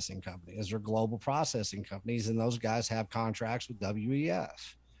processing companies. They're global processing companies, and those guys have contracts with WEF.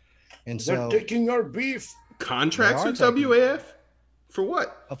 And They're so, taking our beef. Contracts They are with taking- WAF? For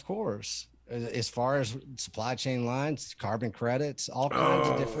what? of course, as far as supply chain lines, carbon credits, all kinds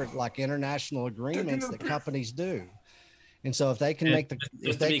of different like international agreements that companies do. And so if they can make the,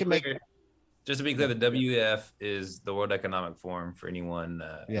 if they can make, Just to be clear, the WEF is the World Economic Forum for anyone.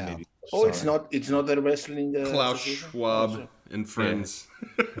 That Yeah. maybe- Oh, it's Sorry. not the wrestling. Klaus association? Schwab and friends.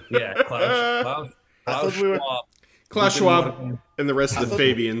 Yeah, Klaus I thought we were- Schwab. Klaus We've been Schwab working and the rest of the thought-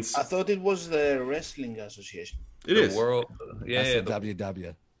 Fabians. I thought it was the wrestling association. It the is. world. Yeah, that's yeah, the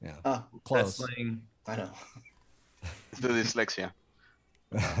WW. Yeah, Ah, close. wrestling. I know. The dyslexia.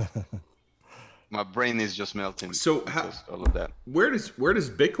 My brain is just melting. So how- because all of that. Where does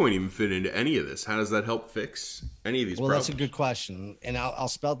Bitcoin even fit into any of this? How does that help fix any of these Well, problems? that's a good question, and I'll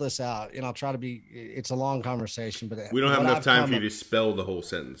spell this out, and I'll try to be. It's a long conversation, but We don't have what enough I've time come for you up- to spell the whole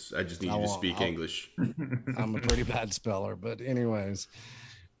sentence. I just need I you to won't. speak I'll- English. I'm a pretty bad speller, but anyways,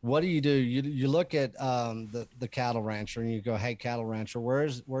 what do? You look at the cattle rancher and you go, hey, cattle rancher,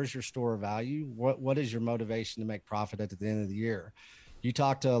 where's your store of value? What is your motivation to make profit at the end of the year? You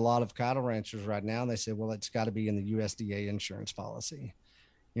talk to a lot of cattle ranchers right now, and they say, well, it's got to be in the USDA insurance policy.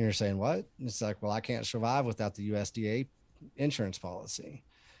 And you're saying, what? And it's like, well, I can't survive without the USDA insurance policy.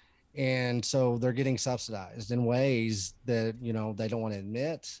 And so they're getting subsidized in ways that, they don't want to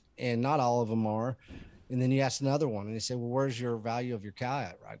admit. And not all of them are. And then you ask another one and they say, well, where's your value of your cow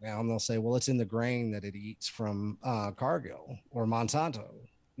at right now? And they'll say, well, it's in the grain that it eats from Cargill or Monsanto,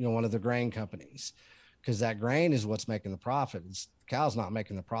 one of the grain companies, because that grain is what's making the profit. The cow's not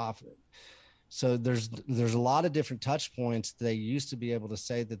making the profit. So there's a lot of different touch points. They used to be able to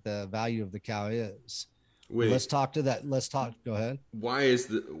say that the value of the cow is. Wait, Let's talk to that. Go ahead. why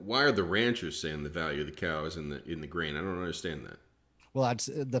are the ranchers saying the value of the cow is in the grain? I don't understand that. Well, that's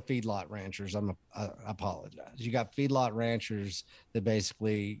the feedlot ranchers. I apologize. You got feedlot ranchers that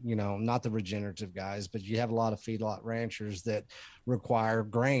basically, not the regenerative guys, but you have a lot of feedlot ranchers that require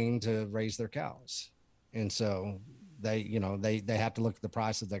grain to raise their cows. And so they have to look at the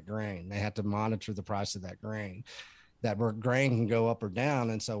price of that grain. They have to monitor the price of that grain. That grain can go up or down.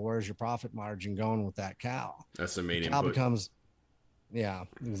 And so where's your profit margin going with that cow? That's the main Cow input. becomes, yeah,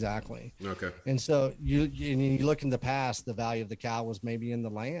 exactly. Okay. And so you look in the past, the value of the cow was maybe in the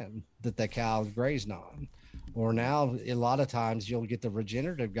land that the cow grazed on. Or now a lot of times you'll get the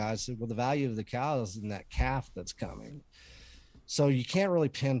regenerative guys say, well, the value of the cow is in that calf that's coming. So you can't really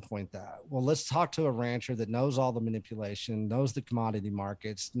pinpoint that. Well, let's talk to a rancher that knows all the manipulation, knows the commodity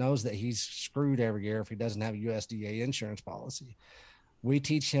markets, knows that he's screwed every year if he doesn't have a USDA insurance policy. We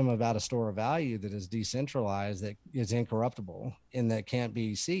teach him about a store of value that is decentralized, that is incorruptible, and that can't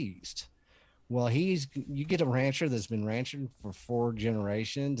be seized. Well, you get a rancher that's been ranching for 4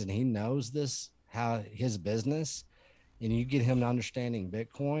 generations, and he knows this, how his business, and you get him to understanding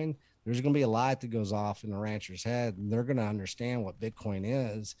Bitcoin. There's going to be a light that goes off in the rancher's head, and they're going to understand what Bitcoin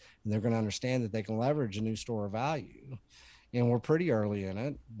is, and they're going to understand that they can leverage a new store of value. And we're pretty early in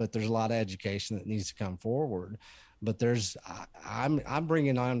it, but there's a lot of education that needs to come forward. But I'm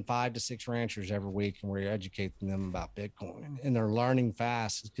bringing on 5 to 6 ranchers every week, and we're educating them about Bitcoin, and they're learning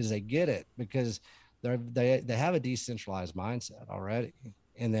fast because they get it, because they have a decentralized mindset already,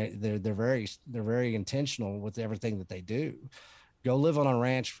 and they're very intentional with everything that they do. Go live on a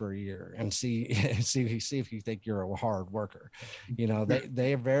ranch for a year and see if you think you're a hard worker.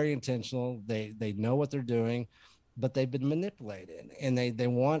 They are very intentional. They know what they're doing, but they've been manipulated, and they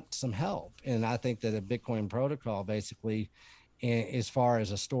want some help. And I think that a Bitcoin protocol basically, as far as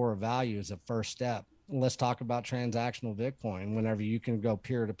a store of value, is a first step let's talk about transactional Bitcoin. Whenever you can go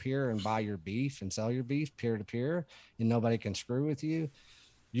peer to peer and buy your beef and sell your beef peer to peer, and nobody can screw with you,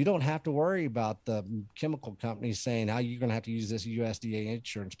 you don't have to worry about the chemical companies saying how you're going to have to use this USDA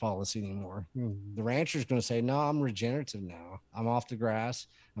insurance policy anymore. The rancher's going to say, no, I'm regenerative now. I'm off the grass.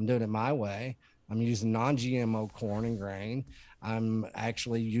 I'm doing it my way. I'm using non-GMO corn and grain. I'm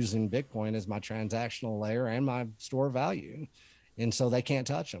actually using Bitcoin as my transactional layer and my store of value. And so they can't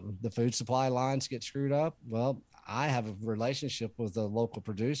touch them. The food supply lines get screwed up. Well, I have a relationship with a local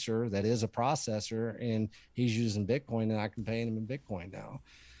producer that is a processor, and he's using Bitcoin, and I can pay him in Bitcoin now.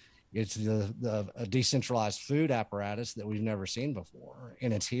 It's a decentralized food apparatus that we've never seen before,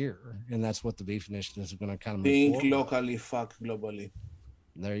 and it's here. And that's what the Beef Initiative is going to kind of move Think forward. locally, fuck globally.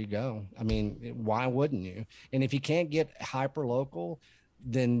 There you go. I mean, why wouldn't you? And if you can't get hyper local,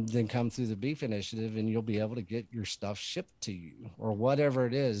 then come through the Beef Initiative, and you'll be able to get your stuff shipped to you or whatever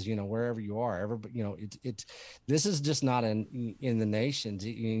it is, wherever you are. It's this is just not in the nations,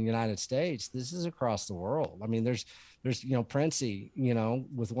 in the United States. This is across the world. I mean, there's Princey,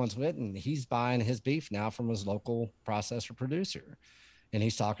 with Once Witten, he's buying his beef now from his local processor producer, and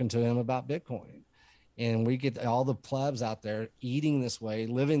he's talking to him about Bitcoin. And we get all the plebs out there eating this way,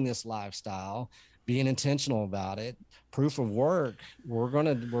 living this lifestyle, being intentional about it, proof of work. We're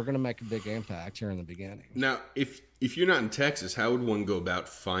gonna make a big impact here in the beginning. Now, if you're not in Texas, how would one go about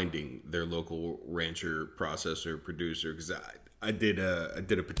finding their local rancher, processor, producer? Because I did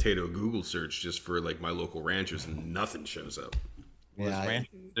a potato Google search just for like my local ranchers, and nothing shows up. Yeah,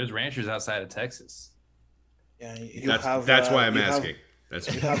 There's ranchers outside of Texas. Yeah, that's why I'm asking.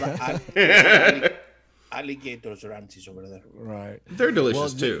 You have alligators ranches over there. right. They're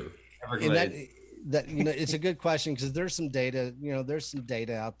delicious too. And that it's a good question, because there's some data, there's some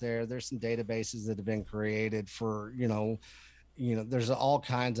data out there. There's some databases that have been created for, there's all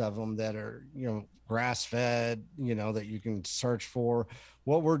kinds of them that are, grass fed, that you can search for.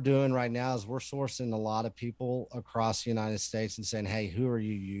 What we're doing right now is we're sourcing a lot of people across the United States and saying, hey, who are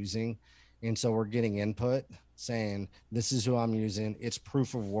you using? And so we're getting input saying, this is who I'm using. It's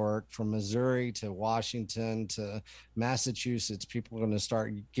proof of work. From Missouri to Washington to Massachusetts, people are going to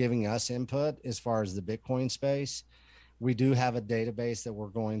start giving us input as far as the Bitcoin space. We do have a database that we're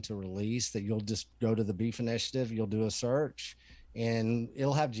going to release that you'll just go to the Beef Initiative, you'll do a search, and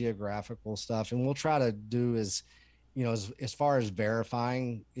it'll have geographical stuff. And we'll try to do as far as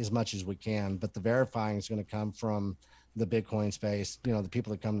verifying as much as we can, but the verifying is going to come from the Bitcoin space, the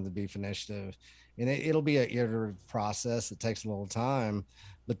people that come to the Beef Initiative. And it'll be an iterative process that takes a little time.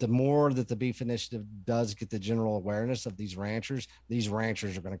 But the more that the Beef Initiative does get the general awareness of these ranchers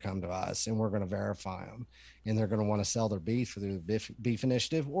are going to come to us, and we're going to verify them. And they're going to want to sell their beef through the Beef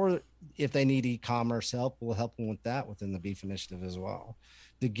Initiative. Or if they need e-commerce help, we'll help them with that within the Beef Initiative as well,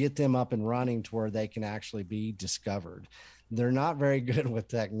 to get them up and running to where they can actually be discovered. They're not very good with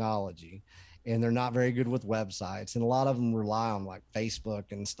technology, and they're not very good with websites, and a lot of them rely on like Facebook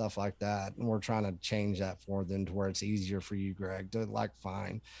and stuff like that. And we're trying to change that for them to where it's easier for you, Greg, to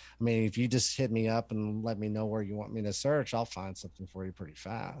find. I mean, if you just hit me up and let me know where you want me to search, I'll find something for you pretty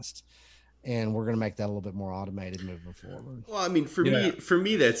fast. And we're going to make that a little bit more automated moving forward. Well, I mean, for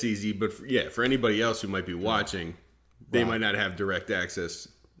me, that's easy. But for anybody else who might be watching, they might not have direct access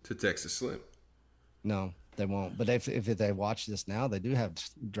to Texas Slim. No, they won't. But if they watch this now, they do have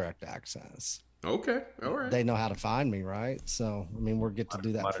direct access. Okay. All right. They know how to find me, right? So, I mean, we'll get to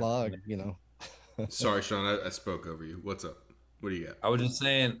do that plug, Sorry, Sean, I spoke over you. What's up? What do you got? I was just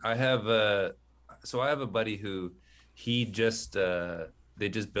saying, I have a buddy who they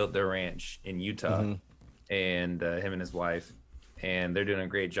just built their ranch in Utah, and him and his wife, and they're doing a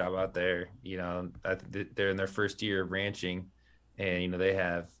great job out there. They're in their first year of ranching, and they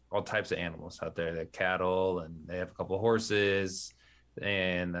have all types of animals out there. They have cattle, and they have a couple of horses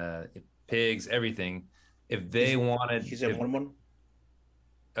and pigs, everything. If they wanted, he's a Mormon.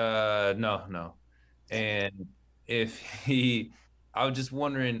 No. And I was just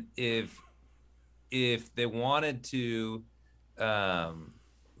wondering if they wanted to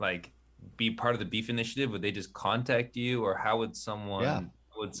be part of the Beef Initiative, would they just contact you, or how would someone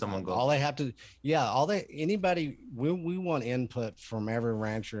go? All they have to, we want input from every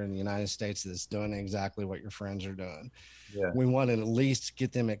rancher in the United States that's doing exactly what your friends are doing. Yeah. We want to at least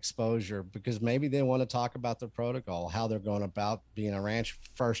get them exposure, because maybe they want to talk about their protocol, how they're going about being a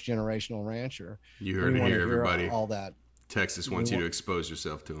first generational rancher. You heard it here, everybody. All that. Texas wants you to expose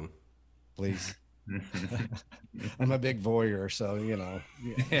yourself to them. Please. I'm a big voyeur, so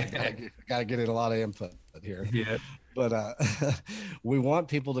gotta get a lot of input here. Yeah. But we want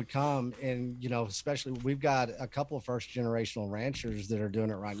people to come, and especially we've got a couple of first generational ranchers that are doing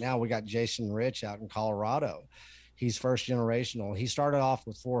it right now. We got Jason Rich out in Colorado. He's first generational. He started off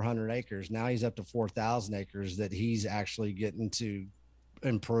with 400 acres. Now he's up to 4,000 acres that he's actually getting to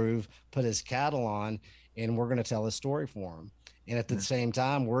improve, put his cattle on, and we're going to tell his story for him. And at the same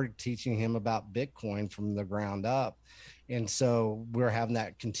time, we're teaching him about Bitcoin from the ground up. And so we're having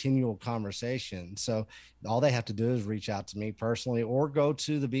that continual conversation. So all they have to do is reach out to me personally or go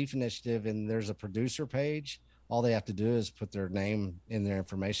to the Beef Initiative, and there's a producer page. All they have to do is put their name and their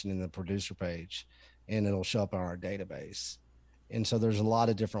information in the producer page, and it'll show up on our database. And so there's a lot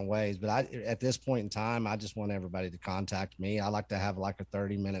of different ways, but at this point in time, I just want everybody to contact me. I like to have like a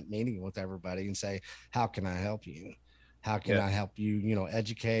 30-minute meeting with everybody and say, how can I help you? How can I help you,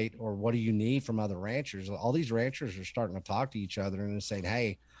 educate, or what do you need from other ranchers? All these ranchers are starting to talk to each other and saying,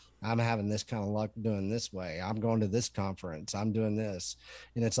 hey, I'm having this kind of luck doing this way. I'm going to this conference. I'm doing this.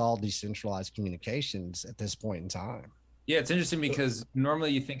 And it's all decentralized communications at this point in time. Yeah, it's interesting because normally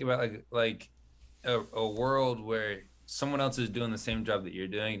you think about like a world where someone else is doing the same job that you're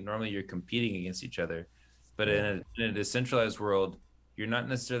doing. Normally you're competing against each other. But in a decentralized world, you're not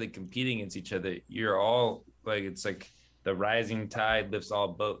necessarily competing against each other. You're all like, it's like the rising tide lifts all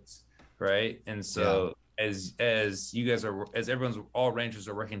boats, right? And so as you guys are, as all ranchers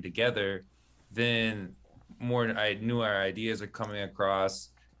are working together, then more new ideas are coming across.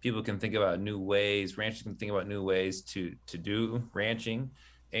 People can think about new ways, ranchers can think about new ways to do ranching,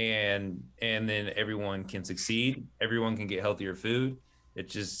 and then everyone can succeed. Everyone can get healthier food. It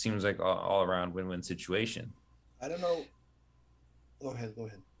just seems like all around win-win situation. I don't know. Go ahead.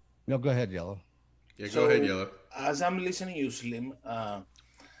 No, go ahead, Yellow. Yeah, go ahead, Yellow. As I'm listening to you, Slim,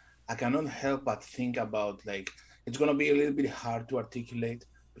 I cannot help but think about, like, it's going to be a little bit hard to articulate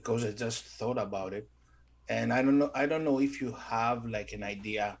because I just thought about it. And I don't know if you have like an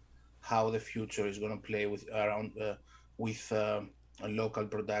idea how the future is going to play with local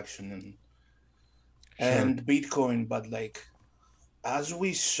production and Bitcoin. But like, as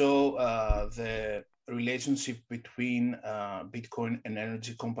we saw the relationship between Bitcoin and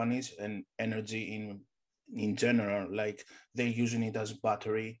energy companies and energy in general, like they're using it as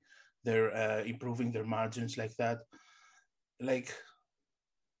battery, they're improving their margins like that. Like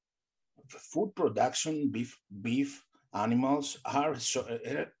food production, beef animals are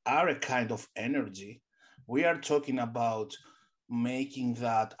a kind of energy. We are talking about making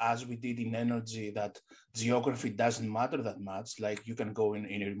that, as we did in energy, that geography doesn't matter that much. Like you can go in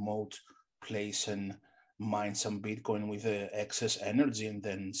a remote place and mine some Bitcoin with excess energy and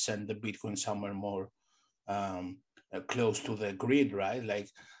then send the Bitcoin somewhere more close to the grid, right? Like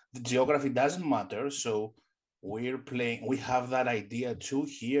the geography doesn't matter. So we have that idea too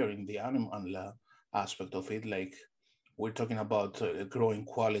here in the animal aspect of it. Like we're talking about growing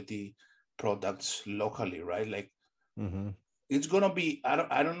quality products locally, right? Like it's going to be,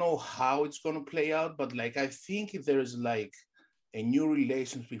 I don't know how it's going to play out, but like, I think if there's like a new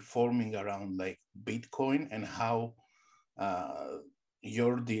relationship forming around like Bitcoin and how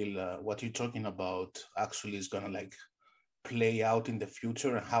your deal, what you're talking about actually is going to like play out in the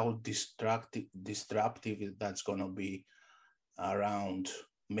future, and how disruptive that's going to be around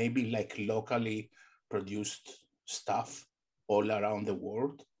maybe like locally produced stuff all around the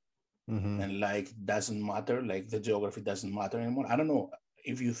world. And like doesn't matter, like the geography doesn't matter anymore. I don't know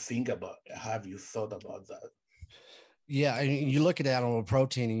if have you thought about that? Yeah, and you look at animal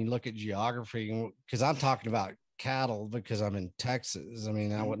protein and you look at geography, because I'm talking about cattle because I'm in Texas. I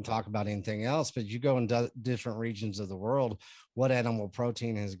mean, I wouldn't talk about anything else, but you go in different regions of the world, what animal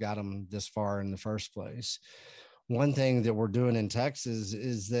protein has got them this far in the first place? One thing that we're doing in Texas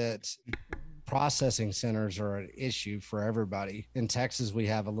is that processing centers are an issue for everybody. In Texas, we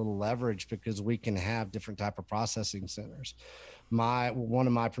have a little leverage because we can have different type of processing centers. One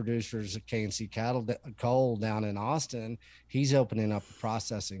of my producers at KNC Cattle Cole down in Austin, he's opening up a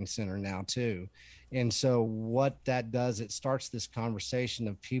processing center now too. And so what that does, it starts this conversation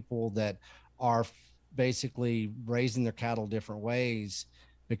of people that are basically raising their cattle different ways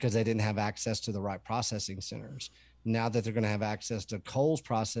because they didn't have access to the right processing centers. Now that they're going to have access to Cole's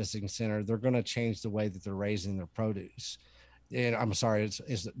processing center, they're going to change the way that they're raising their produce. And I'm sorry,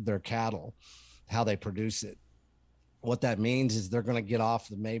 it's their cattle, how they produce it. What that means is they're going to get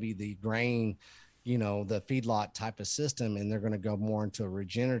off maybe the grain, the feedlot type of system, and they're going to go more into a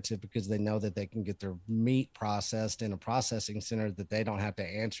regenerative because they know that they can get their meat processed in a processing center that they don't have to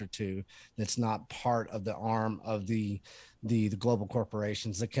answer to. That's not part of the arm of the global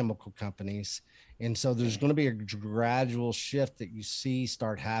corporations, the chemical companies. And so there's going to be a gradual shift that you see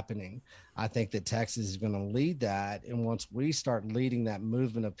start happening. I think that Texas is going to lead that. And once we start leading that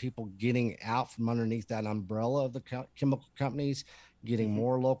movement of people getting out from underneath that umbrella of the chemical companies, getting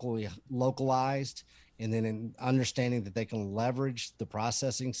more localized, and then in understanding that they can leverage the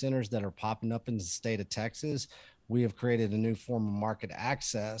processing centers that are popping up in the state of Texas, we have created a new form of market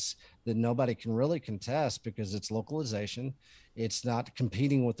access that nobody can really contest because it's localization. It's not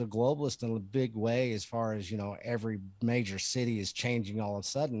competing with the globalists in a big way as far as, every major city is changing all of a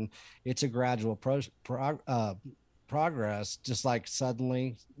sudden. It's a gradual progress, just like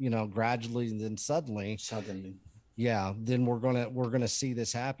suddenly, gradually, and then suddenly. Yeah, then we're gonna see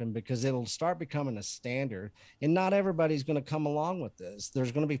this happen because it'll start becoming a standard, and not everybody's gonna come along with this.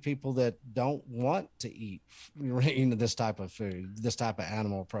 There's gonna be people that don't want to eat, this type of food, this type of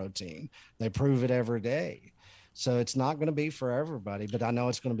animal protein. They prove it every day. So it's not going to be for everybody, but I know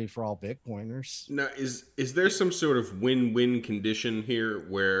it's going to be for all Bitcoiners. Now, is there some sort of win-win condition here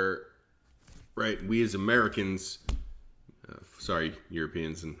where, right, we as Americans, sorry,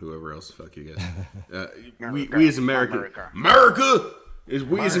 Europeans and whoever else, fuck you guys, we as America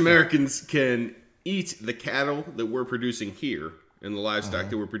as Americans can eat the cattle that we're producing here and the livestock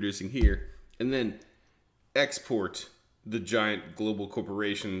that we're producing here, and then export the giant global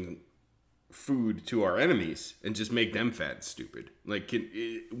corporation food to our enemies and just make them fat and stupid. Like,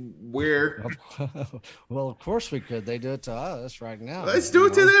 where? Well, of course we could. They do it to us right now. Let's do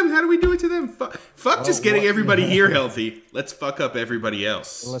it to them. How do we do it to them? Fuck just getting everybody here healthy. Let's fuck up everybody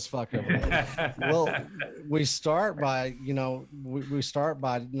else. Let's fuck everybody. Well, we start by, we start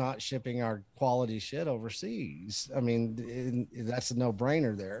by not shipping our quality shit overseas. I mean, that's a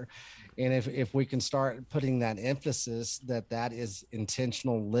no-brainer there. And if we can start putting that emphasis that is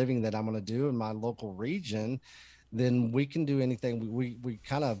intentional living that I'm going to do in my local region, then we can do anything. We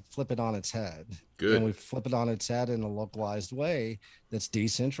kind of flip it on its head. Good. And we flip it on its head in a localized way that's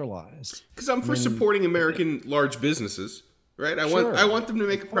decentralized. Because I'm for supporting American large businesses, right? I want them to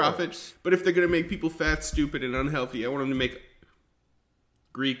make a profit. But if they're going to make people fat, stupid, and unhealthy, I want them to make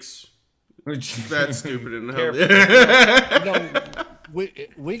Greeks fat, stupid, and unhealthy.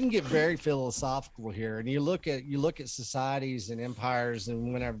 We can get very philosophical here, and you look at societies and empires,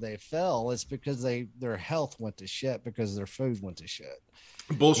 and whenever they fell, it's because their health went to shit because their food went to shit.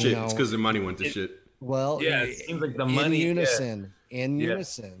 Bullshit. It's because their money went to shit. Well, yeah, it seems like the money. In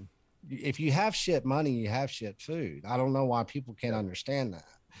unison. If you have shit money, you have shit food. I don't know why people can't understand that,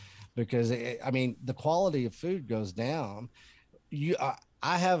 because the quality of food goes down.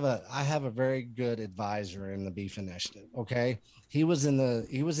 I have a very good advisor in the beef initiative. Okay. He was in the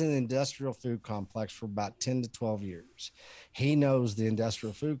industrial food complex for about 10 to 12 years. He knows the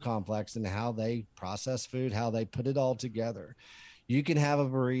industrial food complex and how they process food, how they put it all together. You can have a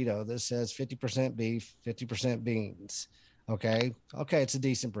burrito that says 50% beef, 50% beans. Okay. It's a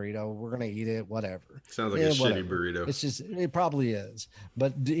decent burrito. We're going to eat it, whatever. Sounds like a shitty burrito. It probably is.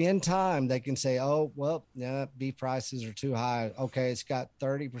 But in time, they can say, oh, well, yeah, beef prices are too high. Okay, it's got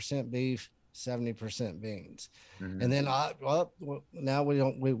 30% beef, 70% beans. Mm-hmm. And then, now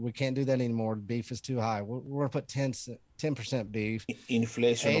we can't do that anymore. Beef is too high. We're going to put 10% beef,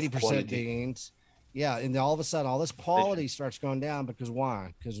 inflation, 80% beans. Yeah, and all of a sudden, all this quality starts going down because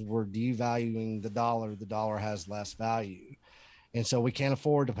why? Because we're devaluing the dollar. The dollar has less value, and so we can't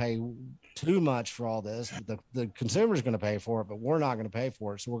afford to pay too much for all this. The consumer's going to pay for it, but we're not going to pay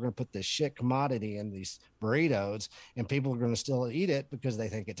for it. So we're going to put this shit commodity in these burritos, and people are going to still eat it because they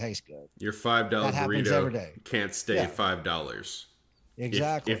think it tastes good. Your $5 burrito can't stay $5.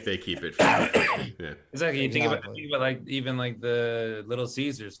 Exactly. If they keep it. Yeah. Exactly. You think about like even like the Little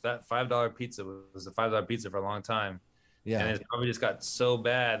Caesars, that $5 pizza was a $5 pizza for a long time. Yeah. And it's probably just got so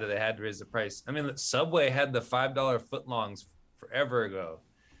bad that they had to raise the price. I mean, Subway had the $5 footlongs forever ago.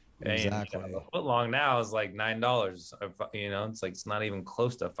 Exactly. And a footlong now is like $9. It's like it's not even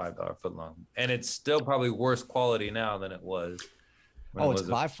close to a $5 footlong. And it's still probably worse quality now than it was. It's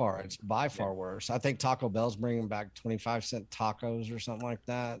by far worse. I think Taco Bell's bringing back 25-cent tacos or something like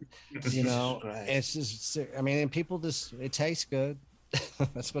that. It's just, and people it tastes good.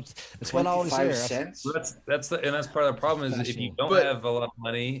 that's what I always hear. That's part of the problem is if you don't have a lot of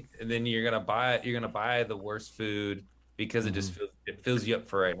money, then you're gonna buy the worst food because it just fills you up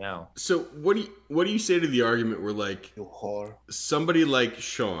for right now. So what do you say to the argument where like you whore. Somebody like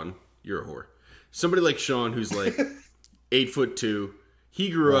Sean, you're a whore. Somebody like Sean who's like 8'2". He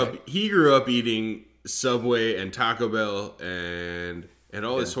grew up eating Subway and Taco Bell and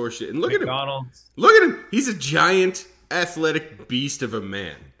all this horse shit. And look McDonald's. at him. Look at him. He's a giant athletic beast of a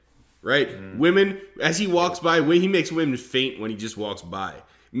man. Right? Women, as he walks by, he makes women faint when he just walks by.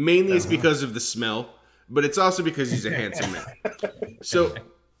 Mainly it's because of the smell, but it's also because he's a handsome man. So,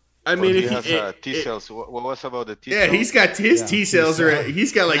 I mean, he if has T cells. What was about the T yeah, cells? he's got his Yeah, T cells are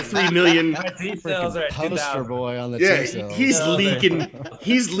he's got like 3 million. My T cells are at Poster 2000. boy on the Yeah, T-cells. he's No,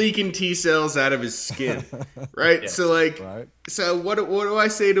 leaking T cells out of his skin, right? Yes. So like, Right. so what do I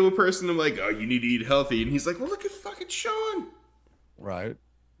say to a person? I'm like, oh, you need to eat healthy, and he's like, well, look at fucking Sean. Right.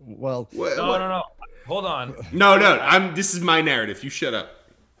 Well, What, No, what? no. Hold on. No. This is my narrative. You shut up.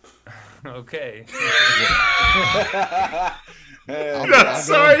 Okay. I'll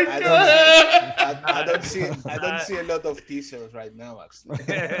Sorry. I don't see a lot of T-cells right now, actually.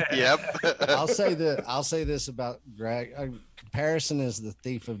 Yep. I'll say this about Greg. Comparison is the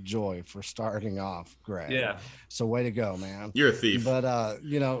thief of joy for starting off, Greg. Yeah. So way to go, man. You're a thief. But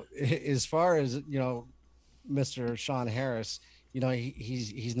as far as Mr. Sean Harris,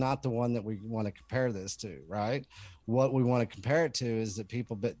 he's not the one that we want to compare this to, right? What we want to compare it to is that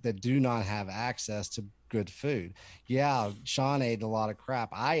people that do not have access to good food. Yeah, Sean ate a lot of crap.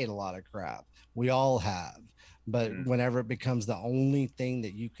 I ate a lot of crap. We all have. But whenever it becomes the only thing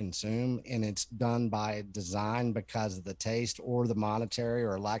that you consume and it's done by design because of the taste or the monetary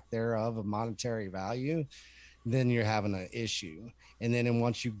or lack thereof of monetary value, then you're having an issue. And then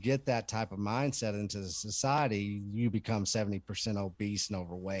once you get that type of mindset into the society, you become 70% obese and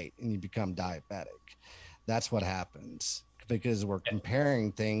overweight and you become diabetic. That's what happens because we're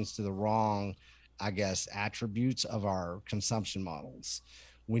comparing things to the wrong, I guess, attributes of our consumption models.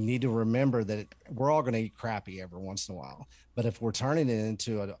 We need to remember that we're all going to eat crappy every once in a while. But if we're turning it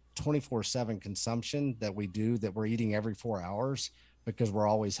into a 24/7 consumption that we're eating every 4 hours because we're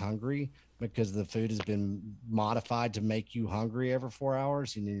always hungry, because the food has been modified to make you hungry every 4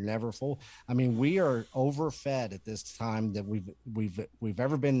 hours and you're never full. I mean, we are overfed at this time that we've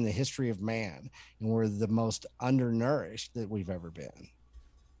ever been in the history of man, and we're the most undernourished that we've ever been.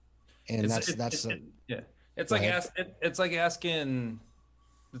 And it's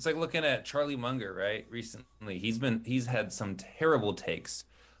like looking at Charlie Munger, right? Recently, he's had some terrible takes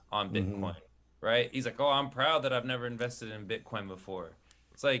on Bitcoin, right? He's like, "Oh, I'm proud that I've never invested in Bitcoin before."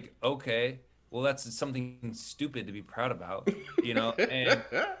 It's like, okay, well, that's something stupid to be proud about, and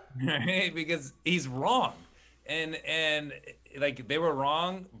right? Because he's wrong, and like they were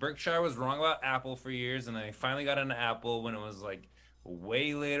wrong. Berkshire was wrong about Apple for years, and then they finally got into Apple when it was like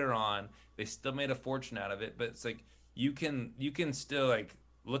way later on. They still made a fortune out of it, but it's like you can still like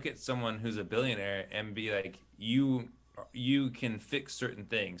look at someone who's a billionaire and be like, you can fix certain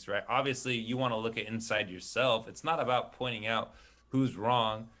things, right? Obviously, you want to look at inside yourself. It's not about pointing out who's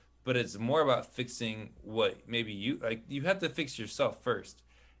wrong, but it's more about fixing what maybe you have to fix yourself first.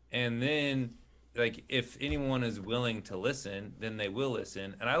 And then like if anyone is willing to listen, then they will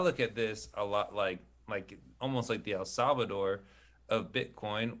listen. And I look at this a lot like almost like the El Salvador of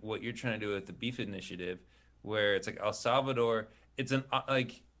Bitcoin, what you're trying to do with the Beef Initiative, where it's like El Salvador,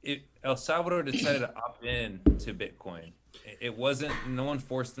 El Salvador decided to opt in to Bitcoin. It wasn't, no one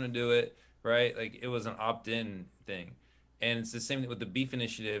forced them to do it, right? Like it was an opt-in thing. And it's the same thing with the Beef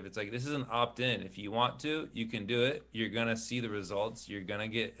Initiative. It's like, this is an opt-in. If you want to, you can do it. You're going to see the results. You're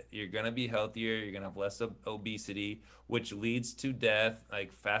going to be healthier. You're going to have less obesity, which leads to death,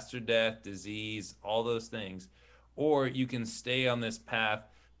 like faster death, disease, all those things. Or you can stay on this path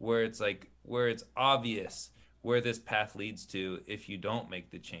where it's obvious where this path leads to if you don't make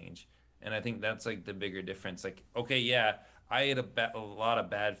the change. And I think that's like the bigger difference. Like, okay, yeah, I ate a lot of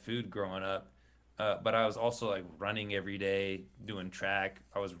bad food growing up. But I was also like running every day, doing track.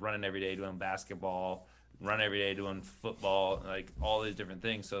 I was running every day, doing basketball, run every day, doing football, like all these different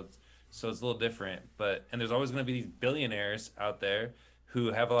things. So it's a little different. And there's always going to be these billionaires out there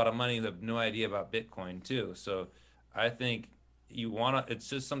who have a lot of money who have no idea about Bitcoin too. So I think it's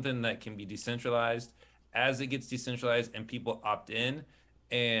just something that can be decentralized. As it gets decentralized and people opt in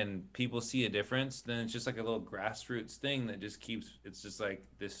and people see a difference, then it's just like a little grassroots thing that just it's just like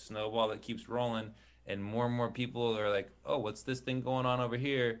this snowball that keeps rolling, and more people are like, oh, what's this thing going on over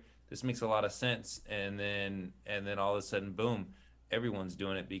here? This makes a lot of sense. And then all of a sudden, boom, everyone's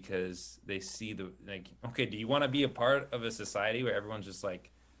doing it because they see okay, do you want to be a part of a society where everyone's just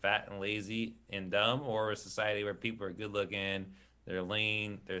like fat and lazy and dumb, or a society where people are good looking, they're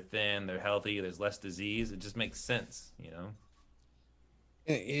lean, they're thin, they're healthy, there's less disease? It just makes sense,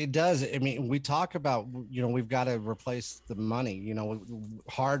 It does. I mean, we talk about, we've got to replace the money,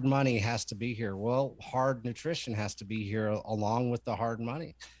 hard money has to be here. Well, hard nutrition has to be here along with the hard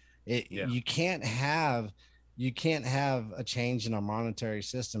money. You can't have a change in our monetary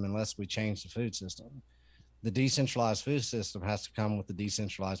system unless we change the food system. The decentralized food system has to come with the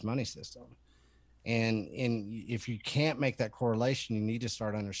decentralized money system. And if you can't make that correlation, you need to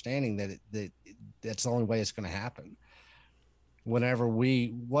start understanding that's the only way it's going to happen. Whenever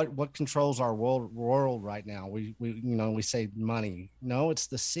what controls our world right now, we say money. No, it's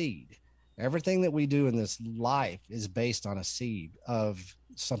the seed. Everything that we do in this life is based on a seed of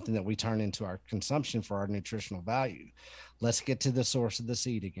something that we turn into our consumption for our nutritional value. Let's get to the source of the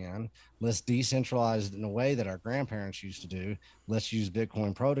seed again. Let's decentralize it in a way that our grandparents used to do. Let's use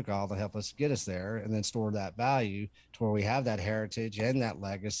Bitcoin protocol to help us get us there, and then store that value to where we have that heritage and that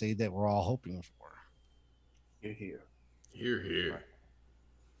legacy that we're all hoping for. You're here. Here, here.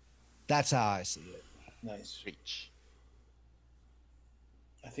 That's how I see it. Nice. Reach.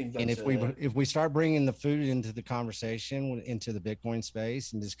 I think that's And if we start bringing the food into the conversation, into the Bitcoin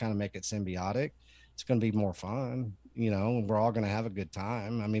space, and just kind of make it symbiotic, it's going to be more fun. We're all going to have a good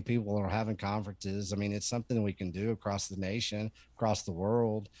time. I mean, people are having conferences. I mean, it's something we can do across the nation, across the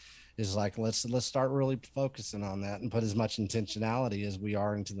world. Is like, let's start really focusing on that and put as much intentionality as we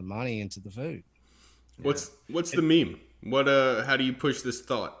are into the money, into the food. What's the meme? How do you push this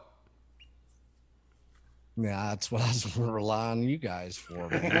thought? Yeah, that's what I was relying on you guys for,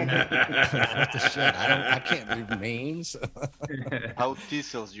 man. What the shit? I can't do memes. How T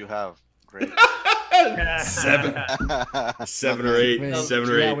cells you have? Great. 7 or 8.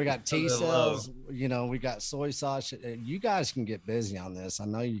 Yeah, we got T cells. We got soy sauce. You guys can get busy on this. I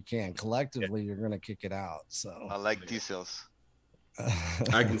know you can. Collectively, you're going to kick it out. So I like T cells.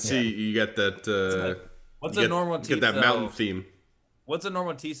 I can see you got that. What's a normal T cell? Get that mountain theme. What's a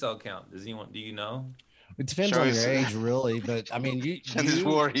normal T cell count? Do you know? It depends on your age, really. But I mean, you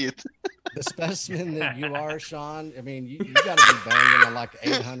worried. The specimen that you are, Sean. I mean, you got to be banging on like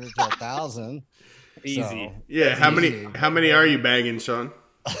 800 to 1,000. Easy. So, yeah. How many are you banging, Sean?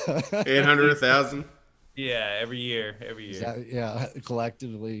 800, 1,000. Yeah, every year. Yeah,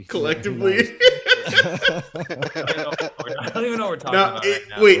 collectively. I don't even know what we're talking about right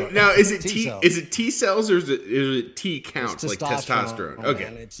now. Wait, now is it T-cells. Is it T cells or is it T counts like testosterone? Okay,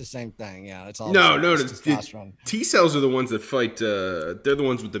 man, it's the same thing. Yeah, it's all no, testosterone. T cells are the ones that fight. They're the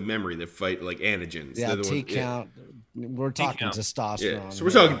ones with the memory that fight like antigens. Yeah, they're the T ones, count. We're talking testosterone. Yeah, so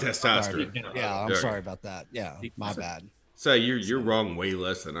we're talking testosterone. Yeah, I'm sorry about that. Yeah, my bad. So you're wrong way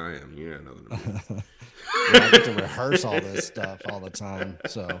less than I am. You got nothing to do. I get to rehearse all this stuff all the time.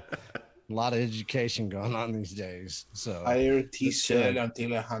 So a lot of education going on these days. So higher T cell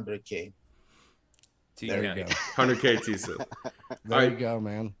until 100K. There you go. 100K T cell. There you go,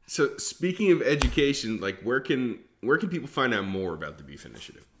 man. So speaking of education, like where can people find out more about the Beef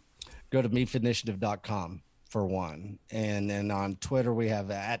Initiative? Go to beefinitiative.com for one. And then on Twitter, we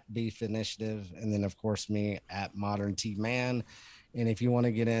have @Beef Initiative. And then, of course, me @ModernTMan. And if you want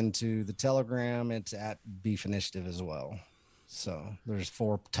to get into the Telegram, it's @Beef Initiative as well. So there's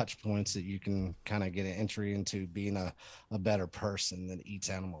 4 touch points that you can kind of get an entry into being a better person that eats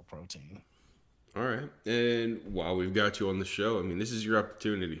animal protein. All right. And while we've got you on the show, I mean, this is your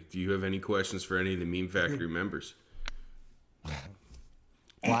opportunity. Do you have any questions for any of the Meme Factory members?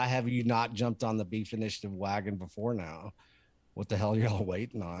 Why have you not jumped on the Beef Initiative wagon before now? What the hell are y'all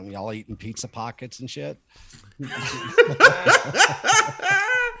waiting on? Y'all eating pizza pockets and shit?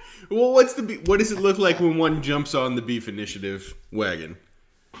 Well, what does it look like when one jumps on the Beef Initiative wagon?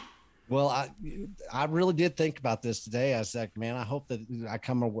 Well, I really did think about this today. I was like, man, I hope that I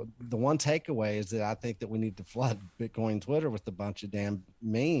come up with the one takeaway is that I think that we need to flood Bitcoin Twitter with a bunch of damn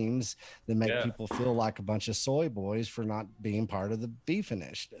memes that make people feel like a bunch of soy boys for not being part of the Beef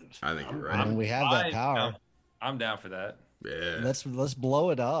Initiative. I think you're right. And we have that power. I'm down for that. Yeah. Let's blow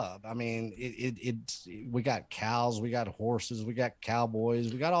it up. I mean, we got cows, we got horses, we got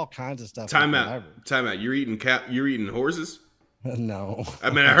cowboys, we got all kinds of stuff. Time out. You're eating horses? No. I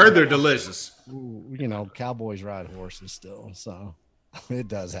mean, I heard they're delicious. You know, cowboys ride horses still, so it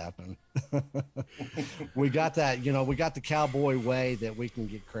does happen. We got that, we got the cowboy way that we can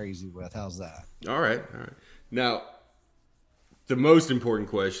get crazy with. How's that? All right. Now, the most important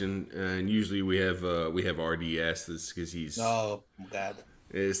question, and usually we have RD ask this because he's God.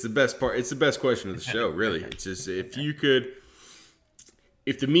 It's the best part. It's the best question of the show, really. It's just if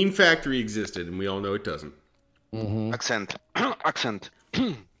the Meme Factory existed, and we all know it doesn't. Mm-hmm. Accent.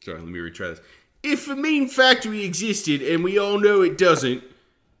 Sorry, let me retry this. If a Meme Factory existed, and we all know it doesn't,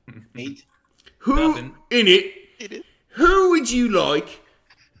 who Nothing. in it? Who would you like?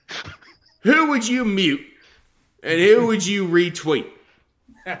 Who would you mute? And who would you retweet?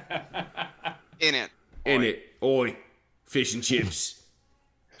 In it. In it. Oi. Fish and chips.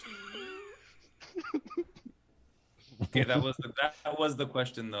 Okay, that was the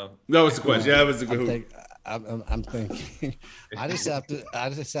question though. That was the question. That was the question. I'm thinking. I just have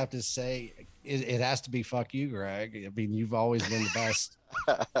to say, it has to be fuck you, Greg. I mean, you've always been the best.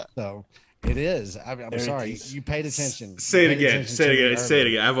 So it is. I'm sorry. You paid attention. Say it again. Say it again. Say it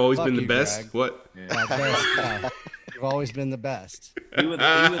again. I've always been the best. Greg. What? Yeah, you've always been the best You would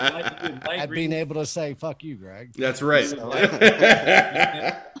like at being able to say fuck you, Greg. That's right.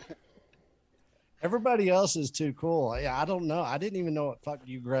 Everybody else is too cool. Yeah, I don't know. I didn't even know what fuck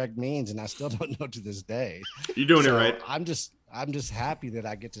you, Greg means, and I still don't know to this day. You're doing it right. I'm just happy that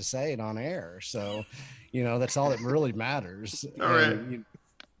I get to say it on air. So, that's all that really matters. All right.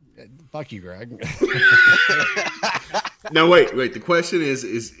 Fuck you, Greg. Now wait. The question is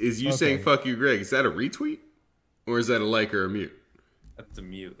you Okay. saying fuck you, Greg? Is that a retweet, or is that a like or a mute? That's a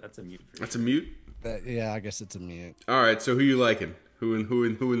mute. That's a mute. That's a mute. Yeah, I guess it's a mute. All right. So who you liking? Who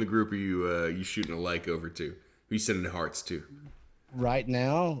in the group are you shooting a like over to? Who you sending hearts to? Right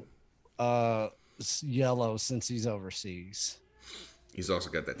now, it's Yellow, since he's overseas. He's also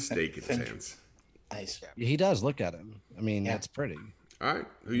got that steak in his hands. Nice. He does. Look at him. I mean, that's pretty. All right.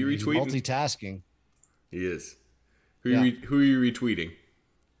 Who you He's retweeting? multitasking. He is. Who Yeah. who are you retweeting?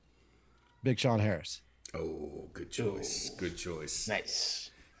 Big Sean Harris. Oh, good choice. Good choice.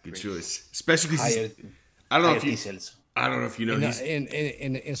 Nice. Good choice. Especially Higher, because I don't know higher if you T-cells. I don't know if you know he's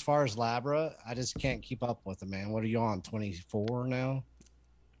And as far as Labra, I just can't keep up with him, man. What are you on? 24 now?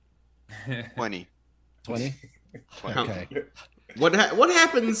 20. 20? Okay. what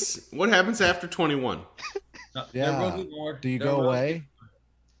happens after 21? No, Yeah. there will be more. Do you There go will away?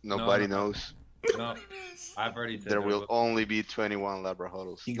 Nobody No. knows. be- No, I've already said There will only be 21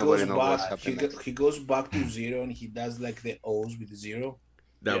 Labradoodles. He Nobody goes knows what's back. happening next. He goes back to 0 and he does like the O's with 0.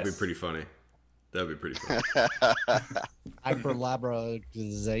 That would be Yes. pretty funny. That would be pretty funny.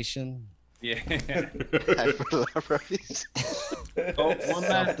 Hyperlabrazation. Yeah. Hyperlabrades. Oh, one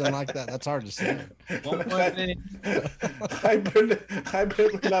last, Something like that. That's hard to say. one more thing.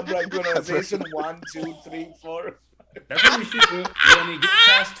 Hyperlabradization 1, 2, 3, 4. That's what we should do. When we get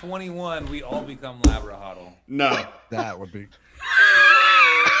past 21, we all become Labradoodle. No. That would be.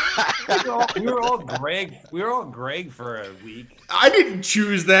 We were all Greg. We were all Greg for a week. I didn't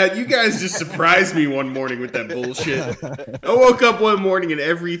choose that. You guys just surprised me one morning with that bullshit. I woke up one morning and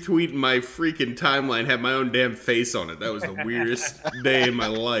every tweet in my freaking timeline had my own damn face on it. That was the weirdest day in my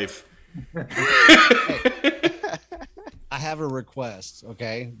life. I have a request.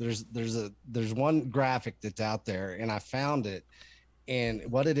 Okay, there's one graphic that's out there, and I found it. And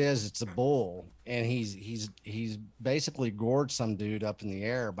what it is, it's a bull, and he's basically gored some dude up in the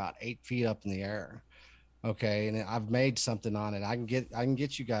air, about 8 feet up in the air. Okay, and I've made something on it. I can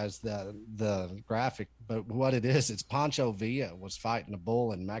get you guys the graphic, but what it is, it's Pancho Villa was fighting a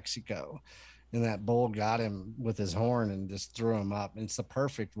bull in Mexico, and that bull got him with his horn and just threw him up. And it's the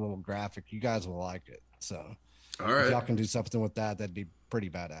perfect little graphic. You guys will like it. So All if y'all right. can do something with that, that'd be pretty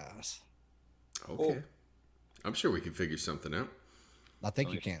badass. Okay. I'm sure we can figure something out. I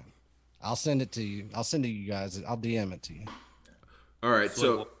think you can. I'll send it to you. I'll send it to you guys. I'll DM it to you. All right.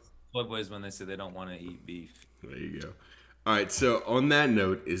 So Soy boys when they say they don't want to eat beef. there you go. All right. So on that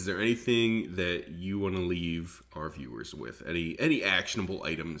note, is there anything that you want to leave our viewers with? Any actionable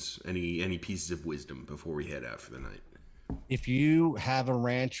items? Any pieces of wisdom before we head out for the night? If you have a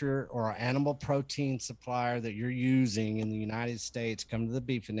rancher or an animal protein supplier that you're using in the United States, come to the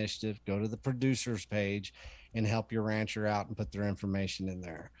Beef Initiative, go to the producers page, and help your rancher out and put their information in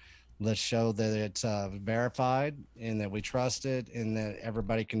there. Let's show that it's verified and that we trust it, and that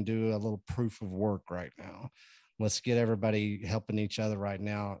everybody can do a little proof of work right now. Let's get everybody helping each other right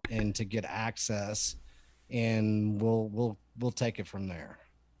now, and to get access, and we'll take it from there.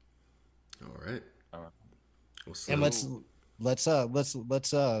 All right. All right. Well, And so- let's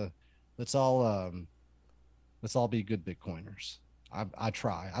all be good Bitcoiners. I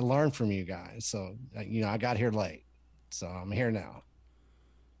try. I learned from you guys, so I got here late, so I'm here now.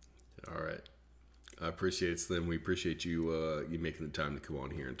 All right. I appreciate it, Slim. We appreciate you you making the time to come on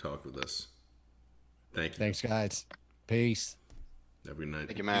here and talk with us. Thank you. Thanks, guys. Peace. Have a good night.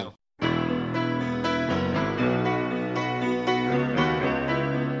 Thank you, man.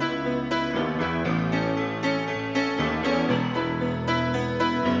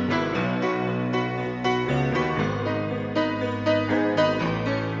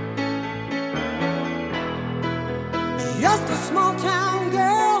 Just a small town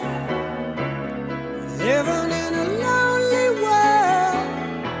girl living in a lonely world.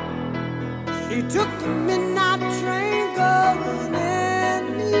 She took the midnight train going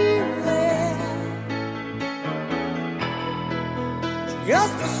anywhere.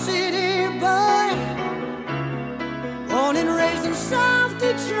 Just a city boy, born and raised in South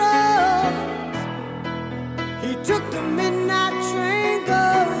Detroit. He took the midnight train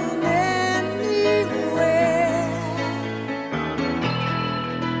going anywhere.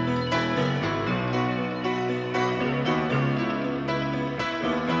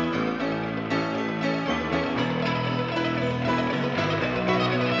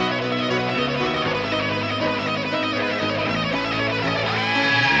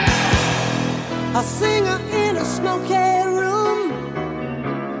 a singer in a smoky room,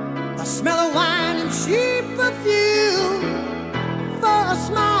 the smell of wine and cheap perfume. For a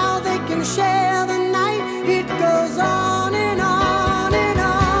smile they can share